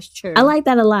 That's true. I like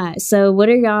that a lot. So how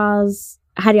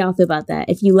do y'all feel about that?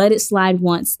 If you let it slide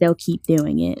once, they'll keep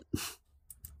doing it.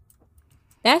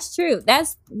 That's true.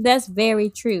 That's very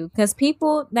true. Because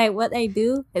people, like, what they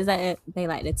do is that they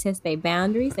like to test their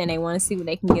boundaries and they want to see what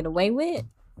they can get away with.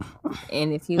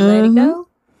 And if you let it go,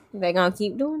 they're going to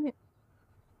keep doing it.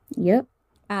 Yep.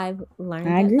 I've learned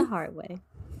that the hard way.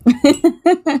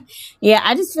 Yeah,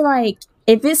 I just feel like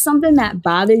if it's something that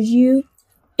bothers you,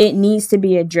 it needs to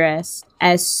be addressed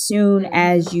as soon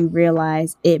as you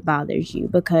realize it bothers you.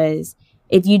 Because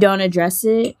if you don't address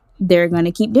it, they're going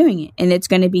to keep doing it. And it's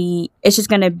just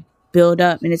going to build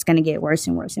up and it's going to get worse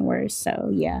and worse and worse.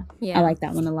 So, yeah, I like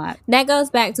that one a lot. That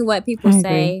goes back to what people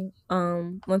say.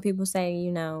 When people say,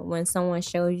 you know, when someone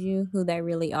shows you who they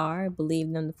really are,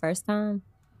 believe them the first time.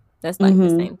 That's like the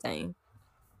same thing.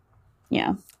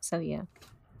 Yeah. So, yeah.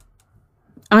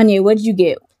 Anya, what did you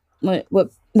get?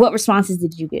 What responses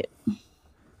did you get?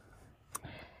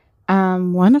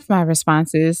 One of my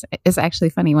responses is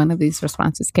actually funny. One of these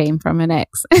responses came from an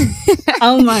ex.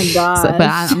 Oh my god! But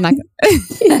I'm not.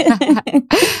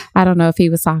 I don't know if he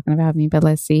was talking about me, but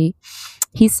let's see.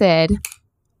 He said,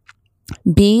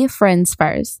 "Be friends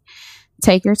first.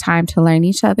 Take your time to learn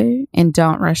each other, and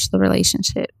don't rush the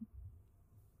relationship."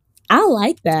 I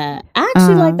like that. I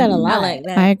actually like that a lot. I like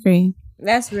that. I agree.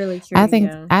 That's really true. I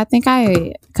think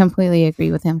I completely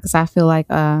agree with him because I feel like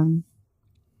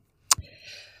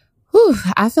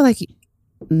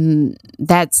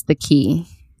that's the key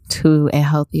to a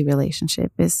healthy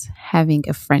relationship is having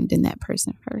a friend in that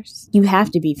person first. You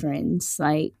have to be friends.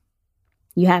 Like,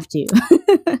 you have to.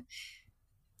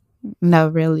 No,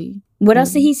 really. What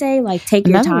else did he say? Like, take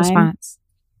your time. Response.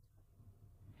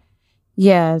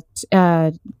 Yeah,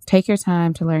 take your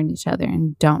time to learn each other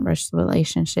and don't rush the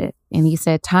relationship. And he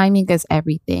said, timing is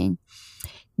everything.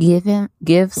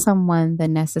 Give someone the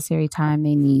necessary time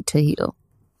they need to heal.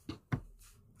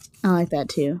 I like that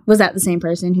too. Was that the same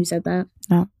person who said that?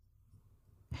 No.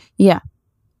 Yeah.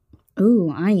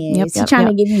 Ooh, I am. Is he trying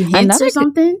to give you hints or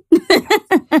something?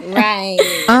 Right.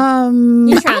 I don't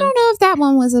know if that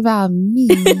one was about me.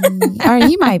 Or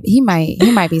he might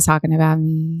be talking about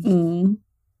me.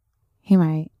 He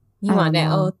might. You want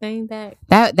that old thing back?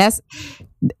 That's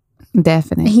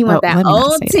definite. He want that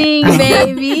old thing,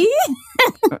 baby.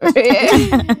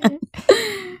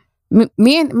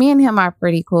 Me and him are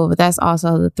pretty cool, but that's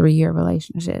also the 3-year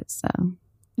relationship. So,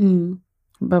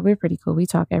 but we're pretty cool. We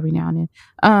talk every now and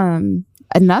then.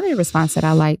 Another response that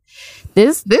I like,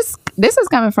 this is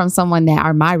coming from someone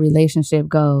that my relationship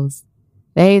goes.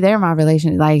 They're my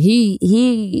relationship. Like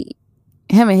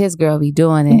him and his girl be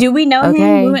doing it. Do we know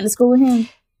him? We went to school with him.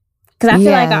 Because I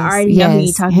feel like I already know who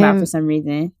you talking about for some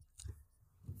reason.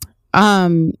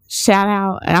 Shout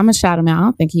out, and I'm gonna shout him out. I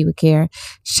don't think he would care.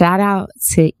 Shout out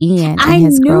to Ian and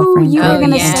his girlfriend. You were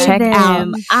gonna say check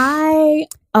them. out.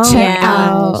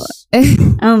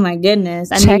 Oh my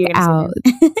goodness! Check out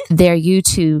their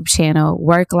YouTube channel,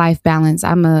 Work Life Balance.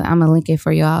 I'm a link it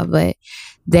for y'all, but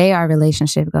they are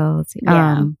relationship goals.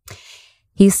 Yeah.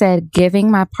 He said, giving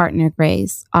my partner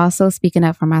grace, also speaking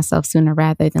up for myself sooner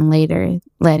rather than later,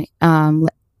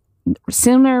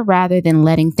 sooner rather than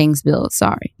letting things build.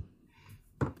 Sorry.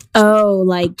 Oh,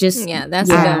 like just that's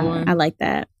a good one. I like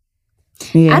that.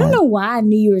 Yeah. I don't know why I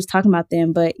knew you were talking about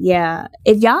them, but yeah,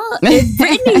 if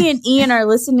Brittany and Ian are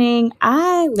listening,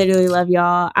 I literally love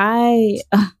y'all.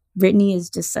 Brittany is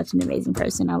just such an amazing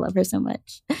person. I love her so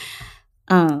much.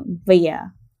 But yeah,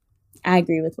 I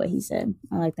agree with what he said.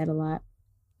 I like that a lot.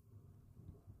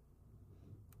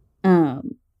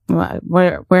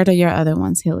 Where are your other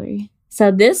ones, Hillary?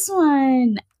 So this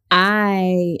one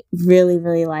I really,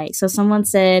 really like. So someone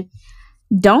said,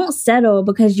 don't settle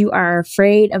because you are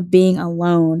afraid of being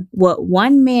alone. What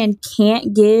one man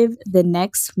can't give, the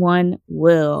next one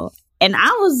will. And I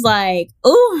was like,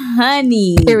 oh,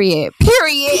 honey. Period.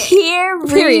 Because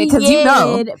you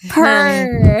know.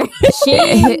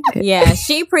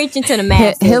 She preaching to the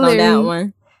masses on that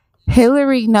one.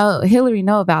 Hillary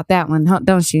know about that one,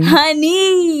 don't you?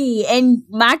 Honey. And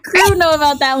my crew know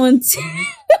about that one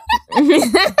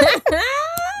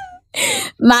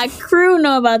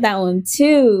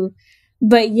too.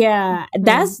 But yeah,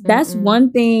 that's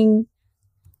one thing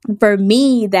for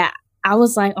me that I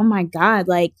was like, oh my God,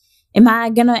 like, am I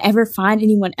gonna ever find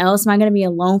anyone else? Am I gonna be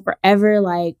alone forever?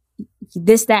 Like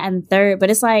this, that, and the third. But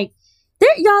it's like,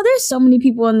 there's so many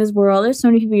people in this world. There's so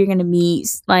many people you're gonna meet.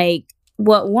 Like,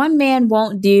 what one man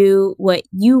won't do, what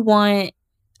you want,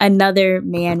 another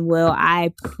man will.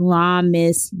 I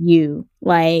promise you.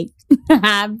 Like,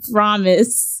 I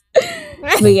promise.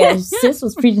 But yeah, sis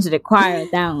was preaching to the choir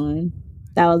with that one.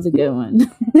 That was a good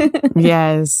one.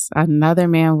 Yes, another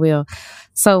man will.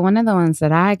 So one of the ones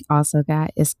that I also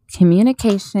got is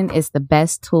communication is the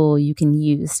best tool you can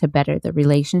use to better the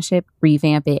relationship,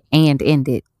 revamp it, and end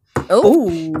it.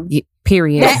 Oh,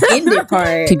 period. That ended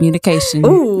part. Communication.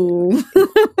 Ooh.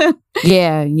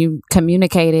 Yeah, you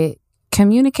communicate it.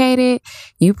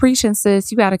 You preaching,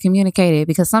 sis. You got to communicate it,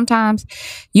 because sometimes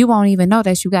you won't even know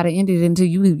that you got to end it until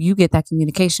you get that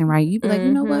communication right. You be like,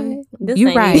 you know what?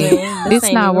 You right.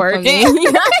 It's not working.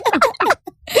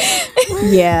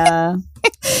 Yeah.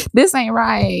 This ain't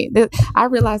right. I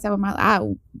realized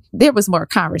that there was more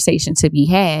conversation to be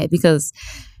had, because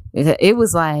it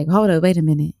was like, hold up, wait a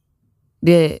minute.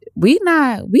 We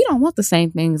don't want the same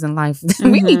things in life.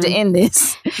 We need to end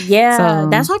this. Yeah, so,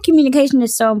 that's why communication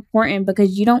is so important,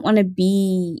 because you don't want to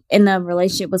be in a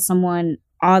relationship with someone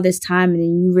all this time and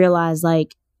then you realize,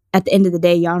 like, at the end of the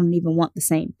day, y'all don't even want the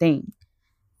same thing.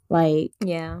 Like,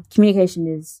 yeah, communication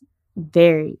is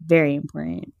very, very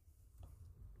important.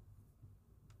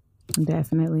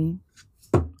 Definitely.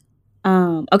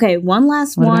 Okay, one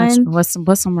last one. What's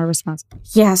some more responses?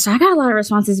 Yeah, so I got a lot of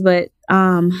responses, but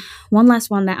one last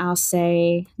one that I'll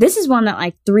say. This is one that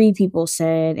like 3 people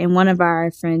said, and one of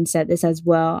our friends said this as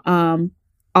well.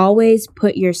 Always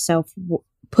put yourself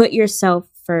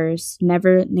first.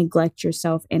 Never neglect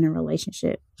yourself in a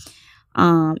relationship.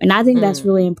 And I think that's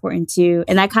really important too.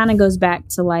 And that kind of goes back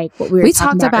to like what we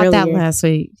talked about that earlier. last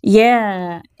week.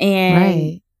 Yeah,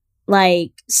 and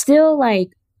like still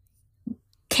like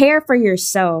care for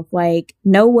yourself. Like,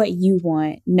 know what you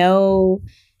want.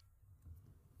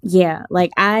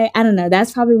 Like I don't know.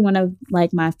 That's probably one of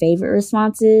like my favorite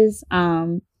responses.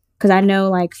 Because I know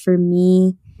like for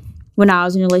me, when I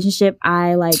was in a relationship,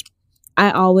 I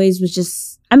always was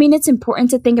just, I mean, it's important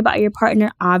to think about your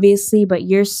partner, obviously, but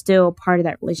you're still part of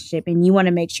that relationship, and you want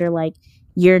to make sure like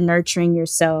you're nurturing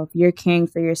yourself, you're caring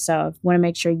for yourself, want to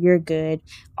make sure you're good,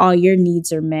 all your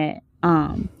needs are met.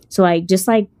 So like just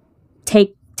like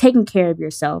taking care of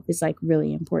yourself is like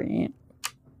really important.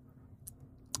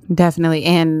 Definitely.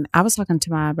 And I was talking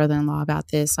to my brother-in-law about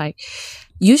this. Like,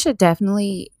 you should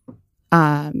definitely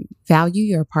value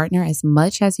your partner as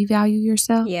much as you value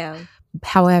yourself. Yeah.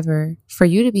 However, for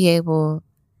you to be able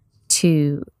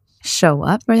to show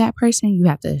up for that person, you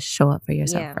have to show up for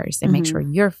yourself first and make sure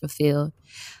you're fulfilled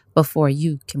before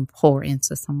you can pour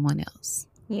into someone else.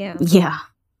 Yeah. Yeah.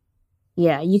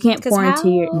 Yeah, you can't pour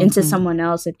into someone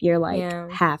else if you're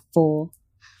like half full.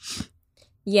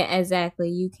 Yeah, exactly.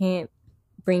 You can't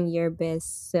bring your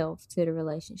best self to the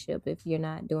relationship if you're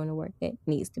not doing the work that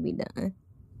needs to be done.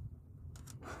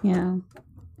 Yeah.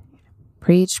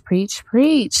 Preach.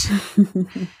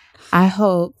 I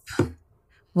hope.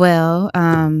 Well,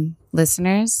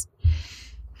 listeners,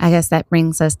 I guess that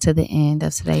brings us to the end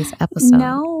of today's episode.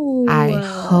 No.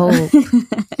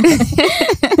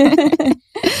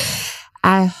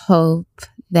 I hope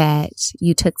that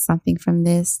you took something from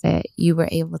this, that you were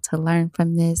able to learn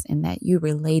from this, and that you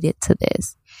related to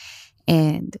this.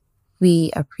 And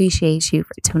we appreciate you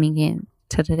for tuning in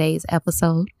to today's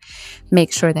episode.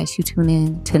 Make sure that you tune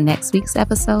in to next week's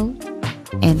episode.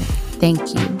 And thank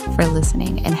you for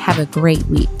listening, and have a great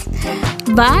week.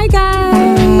 Bye,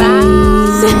 guys.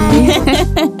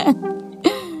 Bye.